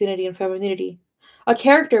masculinity and femininity, a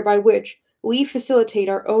character by which we facilitate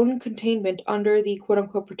our own containment under the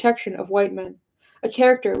quote-unquote protection of white men, a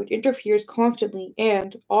character which interferes constantly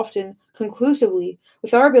and, often conclusively,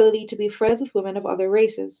 with our ability to be friends with women of other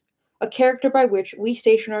races, a character by which we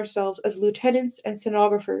station ourselves as lieutenants and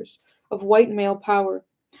stenographers of white male power,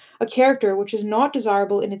 a character which is not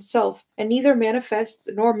desirable in itself and neither manifests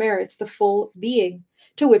nor merits the full being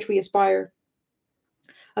to which we aspire.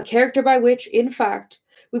 A character by which, in fact,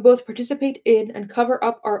 we both participate in and cover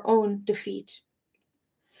up our own defeat.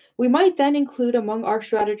 We might then include among our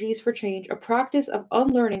strategies for change a practice of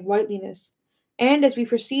unlearning whiteliness, and as we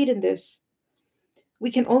proceed in this, we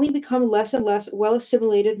can only become less and less well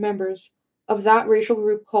assimilated members of that racial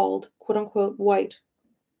group called, quote unquote, white.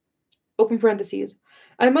 Open parentheses.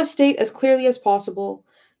 I must state as clearly as possible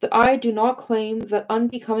that I do not claim that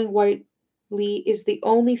unbecoming white is the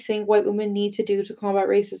only thing white women need to do to combat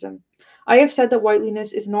racism. I have said that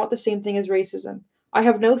whiteliness is not the same thing as racism. I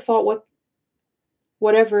have no thought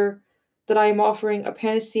whatever that I am offering a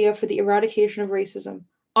panacea for the eradication of racism.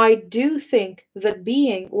 I do think that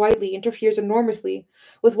being whitely interferes enormously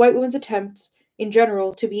with white women's attempts in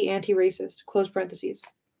general to be anti-racist. Close parentheses.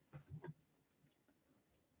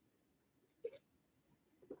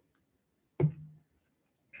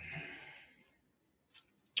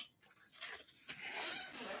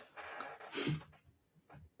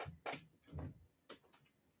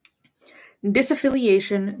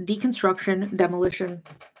 Disaffiliation, deconstruction, demolition.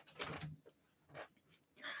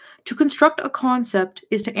 To construct a concept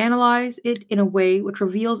is to analyze it in a way which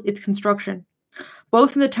reveals its construction,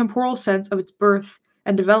 both in the temporal sense of its birth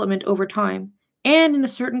and development over time, and in a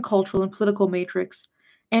certain cultural and political matrix,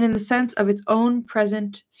 and in the sense of its own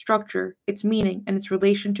present structure, its meaning, and its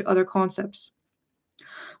relation to other concepts.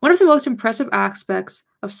 One of the most impressive aspects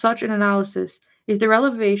of such an analysis is the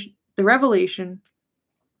revelation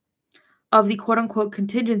of the quote-unquote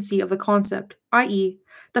contingency of the concept, i.e.,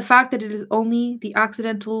 the fact that it is only the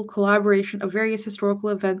accidental collaboration of various historical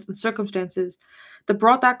events and circumstances that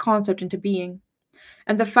brought that concept into being,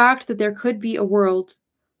 and the fact that there could be a world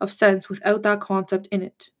of sense without that concept in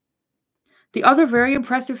it. The other very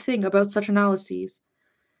impressive thing about such analyses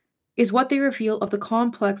is what they reveal of the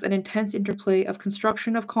complex and intense interplay of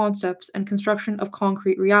construction of concepts and construction of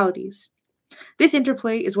concrete realities. This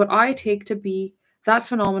interplay is what I take to be that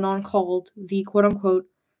phenomenon called the quote unquote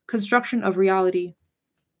construction of reality.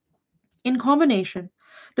 In combination,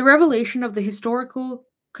 the revelation of the historical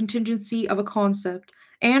contingency of a concept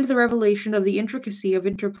and the revelation of the intricacy of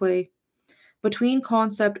interplay between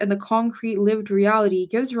concept and the concrete lived reality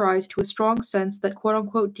gives rise to a strong sense that quote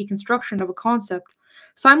unquote deconstruction of a concept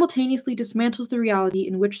simultaneously dismantles the reality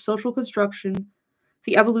in which social construction,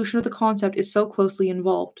 the evolution of the concept, is so closely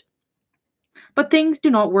involved. But things do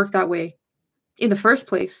not work that way. In the first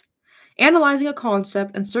place, analyzing a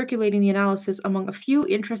concept and circulating the analysis among a few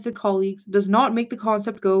interested colleagues does not make the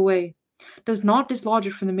concept go away, does not dislodge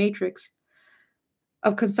it from the matrix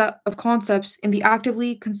of concepts in the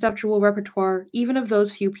actively conceptual repertoire even of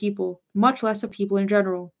those few people, much less of people in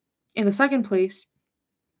general. In the second place,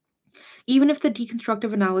 even if the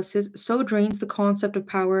deconstructive analysis so drains the concept of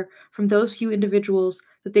power from those few individuals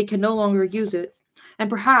that they can no longer use it, and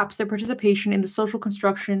perhaps their participation in the social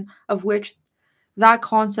construction of which that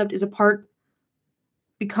concept is a part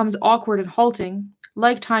becomes awkward and halting,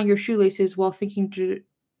 like tying your shoelaces while thinking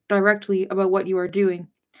directly about what you are doing,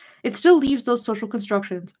 it still leaves those social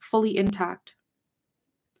constructions fully intact.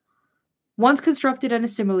 Once constructed and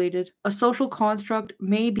assimilated, a social construct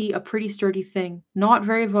may be a pretty sturdy thing, not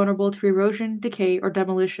very vulnerable to erosion, decay, or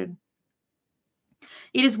demolition.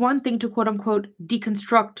 It is one thing to quote unquote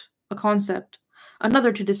deconstruct a concept,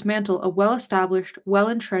 another to dismantle a well established, well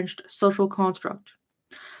entrenched social construct.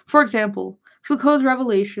 For example, Foucault's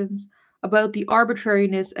revelations about the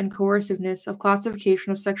arbitrariness and coerciveness of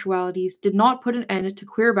classification of sexualities did not put an end to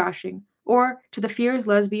queer bashing or to the fears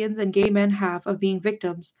lesbians and gay men have of being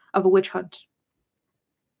victims of a witch hunt.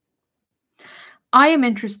 I am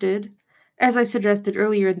interested, as I suggested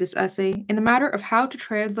earlier in this essay, in the matter of how to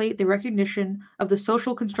translate the recognition of the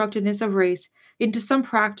social constructedness of race into some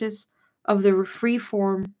practice of the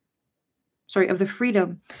of the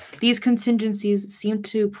freedom these contingencies seem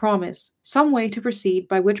to promise, some way to proceed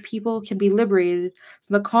by which people can be liberated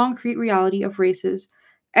from the concrete reality of races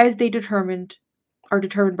as they are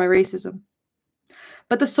determined by racism.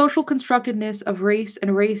 But the social constructedness of race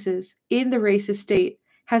and races in the racist state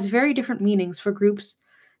has very different meanings for groups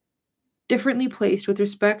differently placed with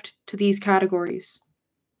respect to these categories.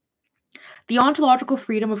 The ontological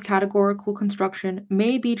freedom of categorical construction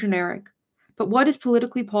may be generic, but what is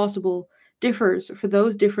politically possible differs for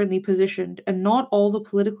those differently positioned, and not all the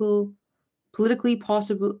politically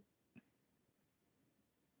possible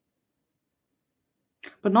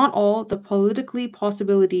but not all the politically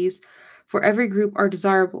possibilities for every group are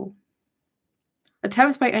desirable.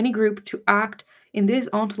 Attempts by any group to act in this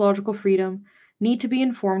ontological freedom need to be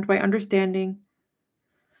informed by understanding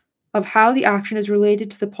of how the action is related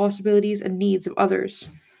to the possibilities and needs of others.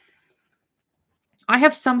 I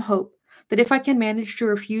have some hope that if I can manage to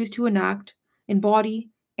refuse to enact, embody,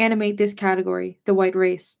 animate this category, the white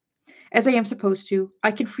race, as I am supposed to,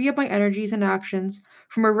 I can free up my energies and actions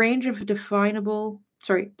from a range of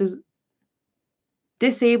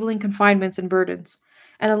disabling confinements and burdens,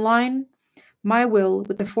 and align my will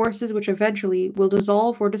with the forces which eventually will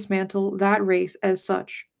dissolve or dismantle that race as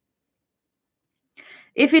such.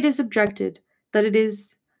 If it is objected that it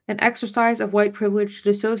is an exercise of white privilege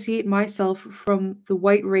to dissociate myself from the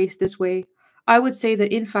white race this way, I would say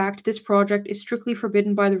that in fact this project is strictly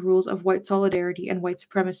forbidden by the rules of white solidarity and white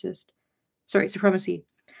supremacy,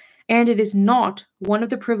 and it is not one of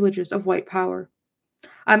the privileges of white power.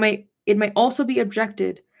 It might also be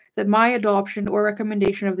objected that my adoption or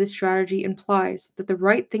recommendation of this strategy implies that the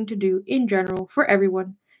right thing to do in general for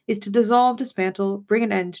everyone is to dissolve, dismantle, bring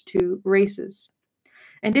an end to races.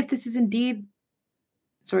 And if this indeed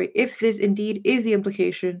is the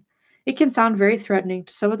implication, it can sound very threatening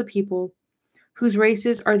to some of the people whose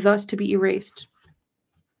races are thus to be erased.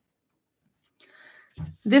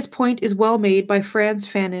 This point is well made by Franz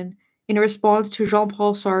Fanon in a response to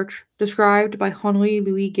Jean-Paul Sartre, described by Henri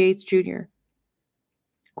Louis Gates Jr.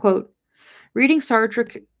 Quote, reading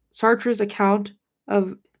Sartre's account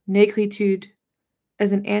of negritude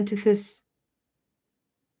as an antithesis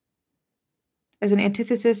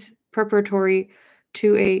preparatory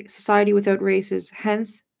to a society without races,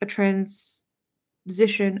 hence a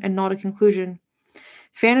transition and not a conclusion.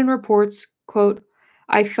 Fanon reports, quote,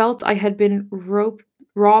 I felt I had been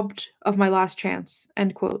robbed of my last chance,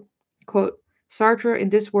 end quote. Quote, Sartre in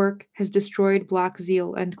this work has destroyed black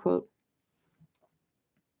zeal, end quote.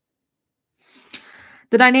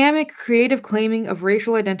 The dynamic, creative claiming of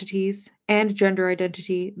racial identities and gender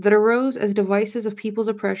identity that arose as devices of people's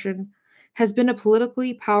oppression has been a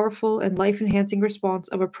politically powerful and life-enhancing response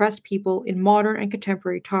of oppressed people in modern and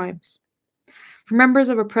contemporary times. For members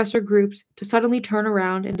of oppressor groups to suddenly turn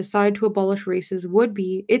around and decide to abolish races would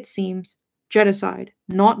be, it seems, genocide,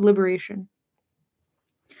 not liberation.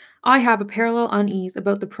 I have a parallel unease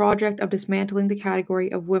about the project of dismantling the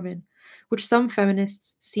category of women, which some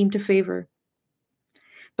feminists seem to favor.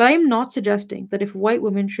 But I am not suggesting that if white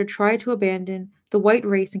women should try to abandon the white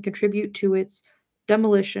race and contribute to its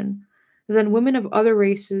demolition, then women of other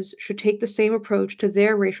races should take the same approach to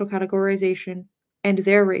their racial categorization and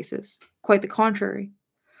their races. Quite the contrary.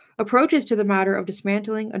 Approaches to the matter of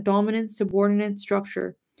dismantling a dominant subordinate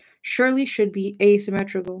structure surely should be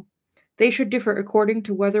asymmetrical. They should differ according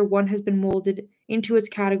to whether one has been molded into its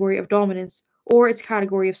category of dominance or its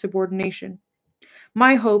category of subordination.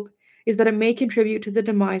 My hope is that it may contribute to the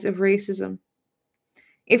demise of racism.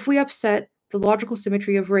 If we upset the logical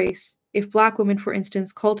symmetry of race, if black women, for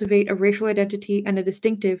instance, cultivate a racial identity and a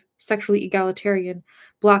distinctive, sexually egalitarian,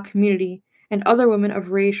 black community, and other women of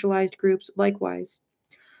racialized groups likewise,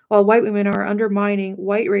 while white women are undermining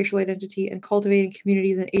white racial identity and cultivating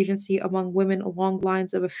communities and agency among women along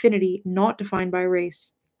lines of affinity not defined by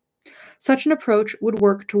race. Such an approach would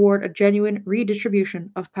work toward a genuine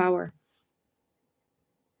redistribution of power.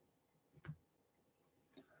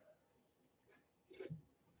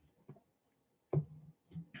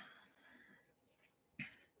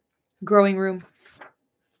 Growing room.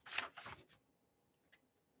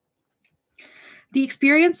 The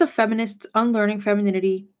experience of feminists unlearning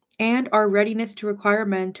femininity and our readiness to require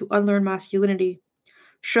men to unlearn masculinity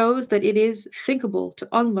shows that it is thinkable to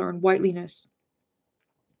unlearn whiteliness.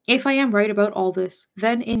 If I am right about all this,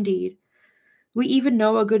 then indeed, we even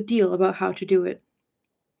know a good deal about how to do it.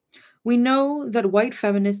 We know that white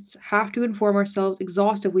feminists have to inform ourselves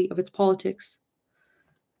exhaustively of its politics.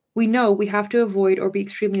 We know we have to avoid or be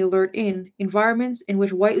extremely alert in environments in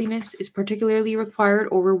which whiteliness is particularly required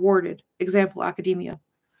or rewarded, example, academia.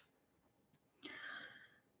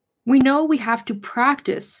 We know we have to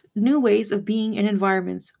practice new ways of being in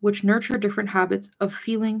environments which nurture different habits of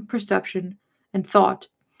feeling, perception, and thought,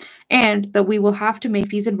 and that we will have to make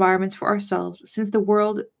these environments for ourselves since the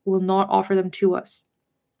world will not offer them to us.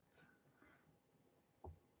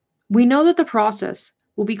 We know that the process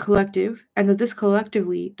will be collective, and that this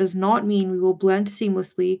collectively does not mean we will blend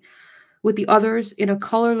seamlessly with the others in a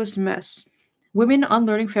colorless mess. Women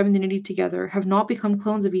unlearning femininity together have not become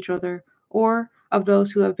clones of each other or of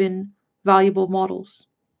those who have been valuable models.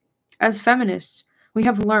 As feminists, we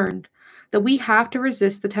have learned that we have to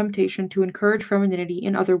resist the temptation to encourage femininity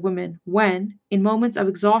in other women when, in moments of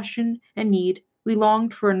exhaustion and need, we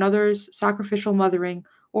longed for another's sacrificial mothering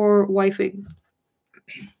or wifing.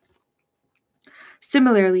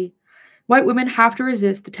 Similarly, white women have to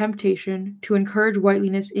resist the temptation to encourage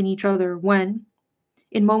whiteliness in each other when,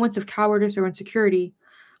 in moments of cowardice or insecurity,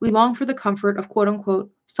 we long for the comfort of quote unquote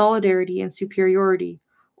solidarity and superiority,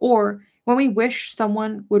 or when we wish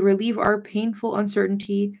someone would relieve our painful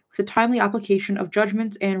uncertainty with a timely application of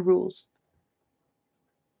judgments and rules.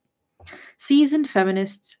 Seasoned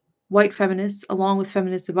feminists, white feminists, along with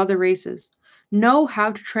feminists of other races, know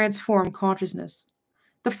how to transform consciousness.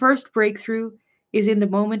 The first breakthrough is in the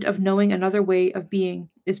moment of knowing another way of being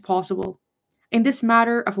is possible. In this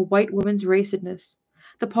matter of a white woman's racedness,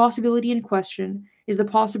 the possibility in question is the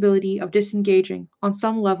possibility of disengaging, on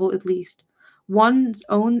some level at least, one's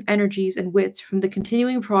own energies and wits from the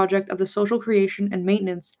continuing project of the social creation and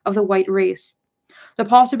maintenance of the white race. The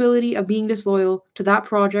possibility of being disloyal to that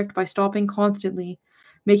project by stopping constantly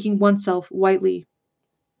making oneself whitely.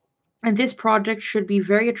 And this project should be a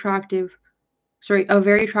very attractive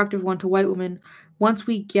one to white women once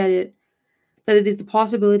we get it, that it is the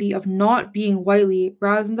possibility of not being whitely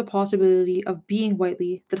rather than the possibility of being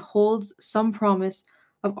whitely that holds some promise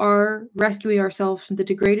of our rescuing ourselves from the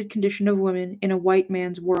degraded condition of women in a white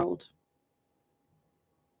man's world.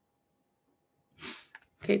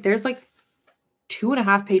 Okay, there's like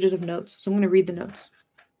 2.5 pages of notes, so I'm going to read the notes.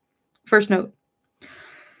 First note.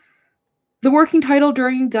 The working title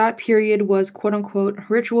during that period was quote-unquote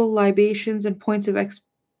Ritual Libations and Points of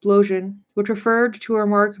Explosion, which referred to a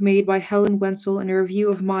remark made by Helen Wenzel in a review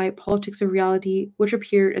of my Politics of Reality, which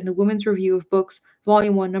appeared in the Women's Review of Books,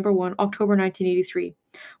 Volume 1, Number 1, October 1983.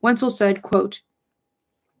 Wenzel said, quote,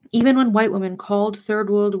 even when white women called third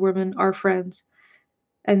world women our friends,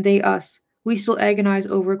 and they us, we still agonize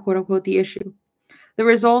over quote-unquote the issue. The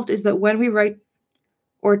result is that when we write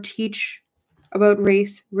or teach about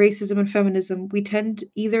race, racism, and feminism, we tend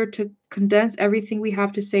either to condense everything we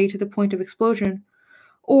have to say to the point of explosion,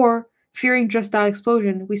 or, fearing just that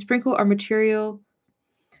explosion, we sprinkle our material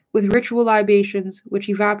with ritual libations which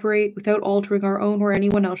evaporate without altering our own or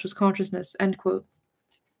anyone else's consciousness, end quote.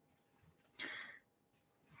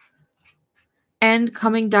 And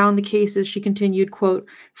coming down the cases, she continued, quote,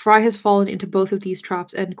 Frye has fallen into both of these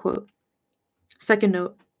traps, end quote. Second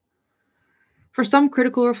note. For some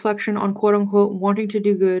critical reflection on quote-unquote wanting to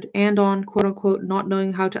do good and on quote-unquote not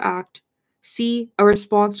knowing how to act, see A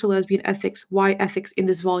Response to Lesbian Ethics, Why Ethics in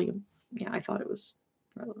this volume. Yeah, I thought it was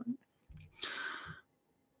relevant.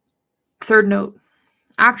 Third note.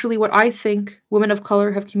 Actually, what I think women of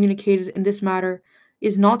color have communicated in this matter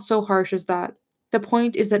is not so harsh as that. The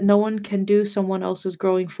point is that no one can do someone else's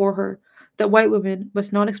growing for her, that white women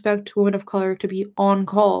must not expect women of color to be on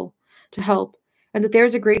call to help, and that there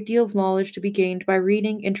is a great deal of knowledge to be gained by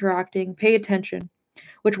reading, interacting, pay attention,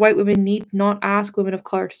 which white women need not ask women of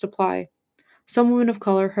color to supply. Some women of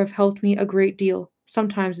color have helped me a great deal,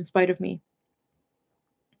 sometimes in spite of me.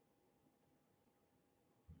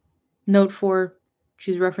 Note 4.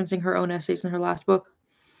 She's referencing her own essays in her last book.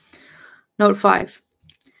 Note 5.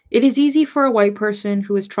 It is easy for a white person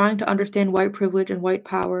who is trying to understand white privilege and white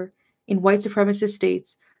power in white supremacist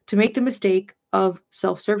states to make the mistake of,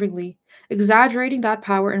 self-servingly, exaggerating that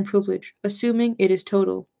power and privilege, assuming it is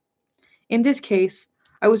total. In this case,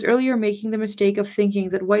 I was earlier making the mistake of thinking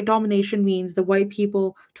that white domination means that white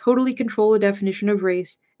people totally control the definition of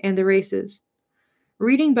race and the races.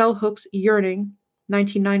 Reading Bell Hook's Yearning,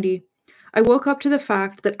 1990, I woke up to the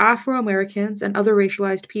fact that Afro-Americans and other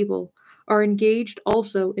racialized people are engaged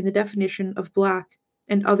also in the definition of black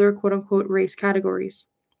and other quote-unquote race categories.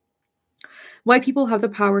 White people have the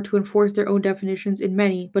power to enforce their own definitions in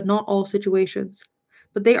many, but not all situations.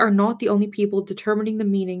 But they are not the only people determining the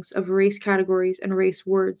meanings of race categories and race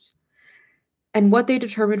words. And what they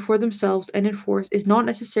determine for themselves and enforce is not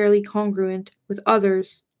necessarily congruent with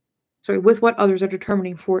with what others are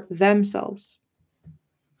determining for themselves.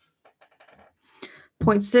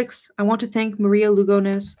 Point 6. I want to thank Maria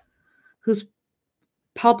Lugones, whose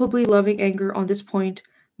palpably loving anger on this point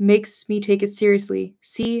makes me take it seriously.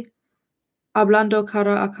 See Hablando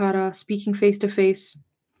Cara a Cara, Speaking Face to Face,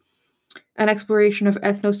 an exploration of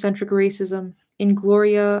ethnocentric racism in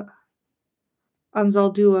Gloria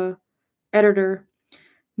Anzaldúa, editor,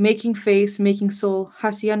 Making Face, Making Soul,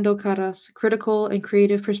 Haciendo Caras, Critical and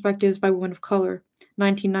Creative Perspectives by Women of Color,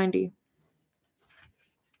 1990.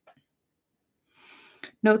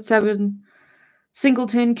 Note 7.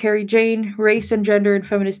 Singleton, Carrie Jane, Race and Gender in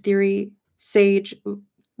Feminist Theory, Sage,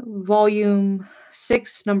 Volume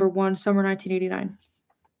 6, Number 1, Summer 1989.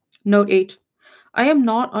 Note 8. I am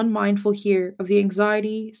not unmindful here of the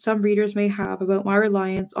anxiety some readers may have about my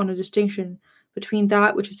reliance on a distinction between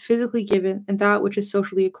that which is physically given and that which is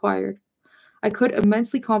socially acquired. I could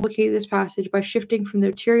immensely complicate this passage by shifting from the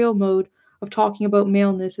material mode of talking about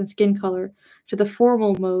maleness and skin color to the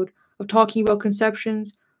formal mode of talking about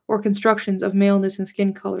conceptions or constructions of maleness and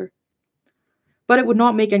skin color. But it would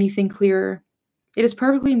not make anything clearer. It is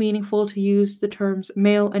perfectly meaningful to use the terms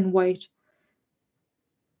male and white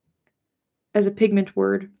as a pigment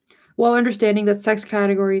word, while understanding that sex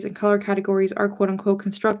categories and color categories are quote-unquote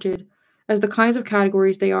constructed as the kinds of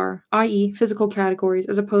categories they are, i.e. physical categories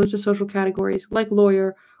as opposed to social categories like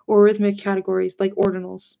lawyer or rhythmic categories like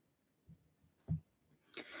ordinals.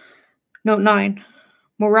 Note 9.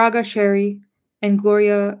 Moraga Sherry and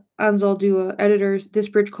Gloria Anzaldúa, editors, This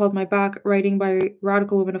Bridge Called My Back, writing by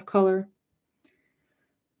Radical Women of Color,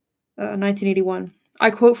 1981. I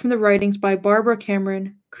quote from the writings by Barbara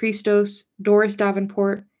Cameron, Christos, Doris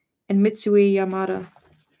Davenport, and Mitsui Yamada.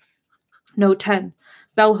 Note 10.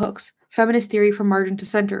 Bell Hooks, Feminist Theory from Margin to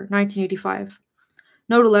Center, 1985.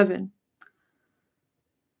 Note 11.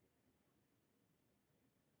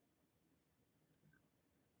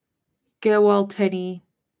 Gewalteni,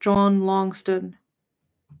 John Longston,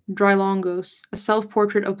 Drylongos, A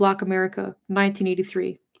Self-Portrait of Black America,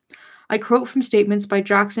 1983. I quote from statements by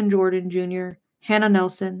Jackson Jordan, Jr., Hannah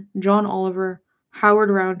Nelson, John Oliver, Howard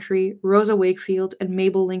Roundtree, Rosa Wakefield, and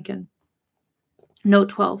Mabel Lincoln. Note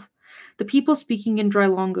 12. The people speaking in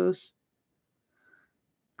Drylongso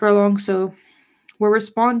were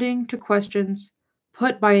responding to questions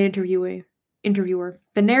put by an interviewer.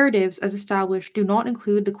 The narratives, as established, do not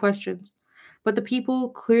include the questions, but the people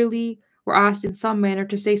clearly were asked in some manner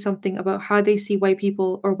to say something about how they see white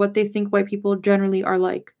people or what they think white people generally are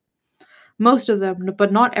like. Most of them,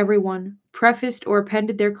 but not everyone, prefaced or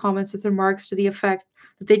appended their comments with remarks to the effect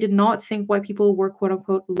that they did not think white people were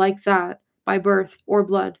quote-unquote like that by birth or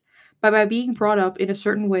blood, but by being brought up in a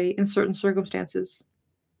certain way in certain circumstances.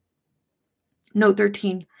 Note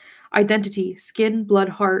 13. Identity, Skin, Blood,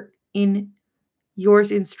 Heart in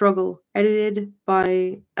Yours in Struggle, edited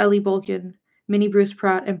by Ellie Bulkin, Minnie Bruce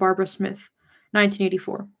Pratt, and Barbara Smith,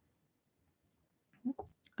 1984.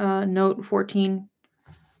 Note 14,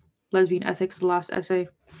 lesbian ethics, the last essay.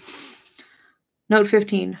 Note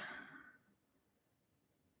 15.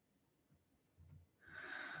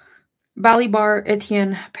 Balibar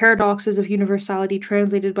Etienne, Paradoxes of Universality,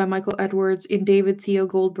 translated by Michael Edwards in David Theo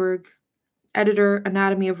Goldberg. Editor,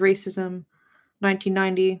 Anatomy of Racism,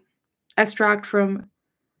 1990. Extract from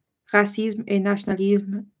Racisme et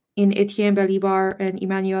Nationalisme in Etienne Balibar and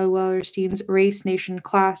Emmanuel Wallerstein's Race, Nation,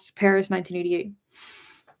 Class, Paris, 1988.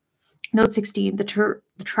 Note 16. The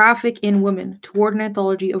Traffic in Women, Toward an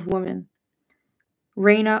Anthology of Women.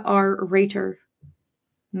 Raina R. Rater,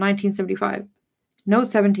 1975. Note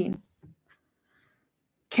 17.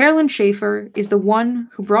 Carolyn Schaefer is the one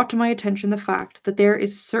who brought to my attention the fact that there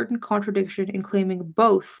is a certain contradiction in claiming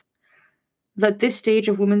both that this stage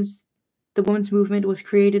of the women's movement was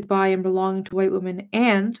created by and belonging to white women,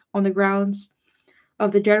 and on the grounds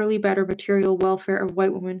of the generally better material welfare of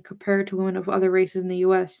white women compared to women of other races in the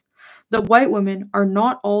U.S., that white women are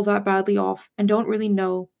not all that badly off and don't really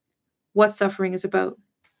know what suffering is about.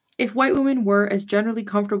 If white women were as generally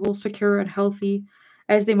comfortable, secure, and healthy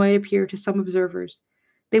as they might appear to some observers,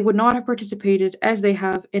 they would not have participated, as they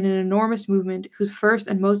have, in an enormous movement whose first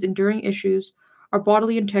and most enduring issues are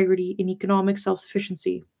bodily integrity and economic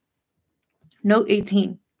self-sufficiency. Note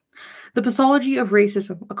 18. The Pathology of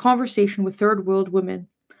Racism, A Conversation with Third World Women.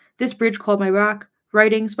 This Bridge Called My Back,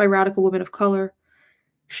 Writings by Radical Women of Color.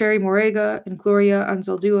 Sherry Morega and Gloria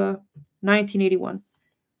Anzaldúa, 1981.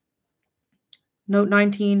 Note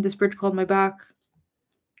 19. This Bridge Called My Back,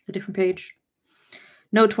 a different page.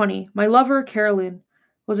 Note 20. My lover, Carolyn,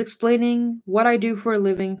 was explaining what I do for a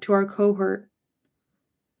living to our cohort,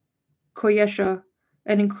 Koyesha,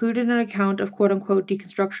 and included an account of quote-unquote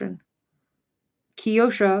deconstruction.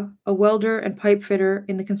 Kiyosha, a welder and pipe fitter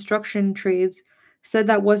in the construction trades, said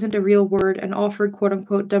that wasn't a real word and offered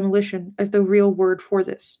quote-unquote demolition as the real word for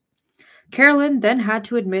this. Carolyn then had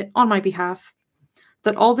to admit, on my behalf,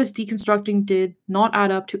 that all this deconstructing did not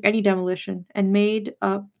add up to any demolition, and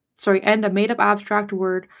a made-up abstract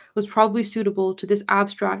word was probably suitable to this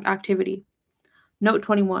abstract activity. Note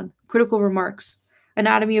 21. Critical remarks.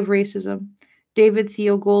 Anatomy of Racism. David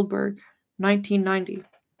Theo Goldberg, 1990.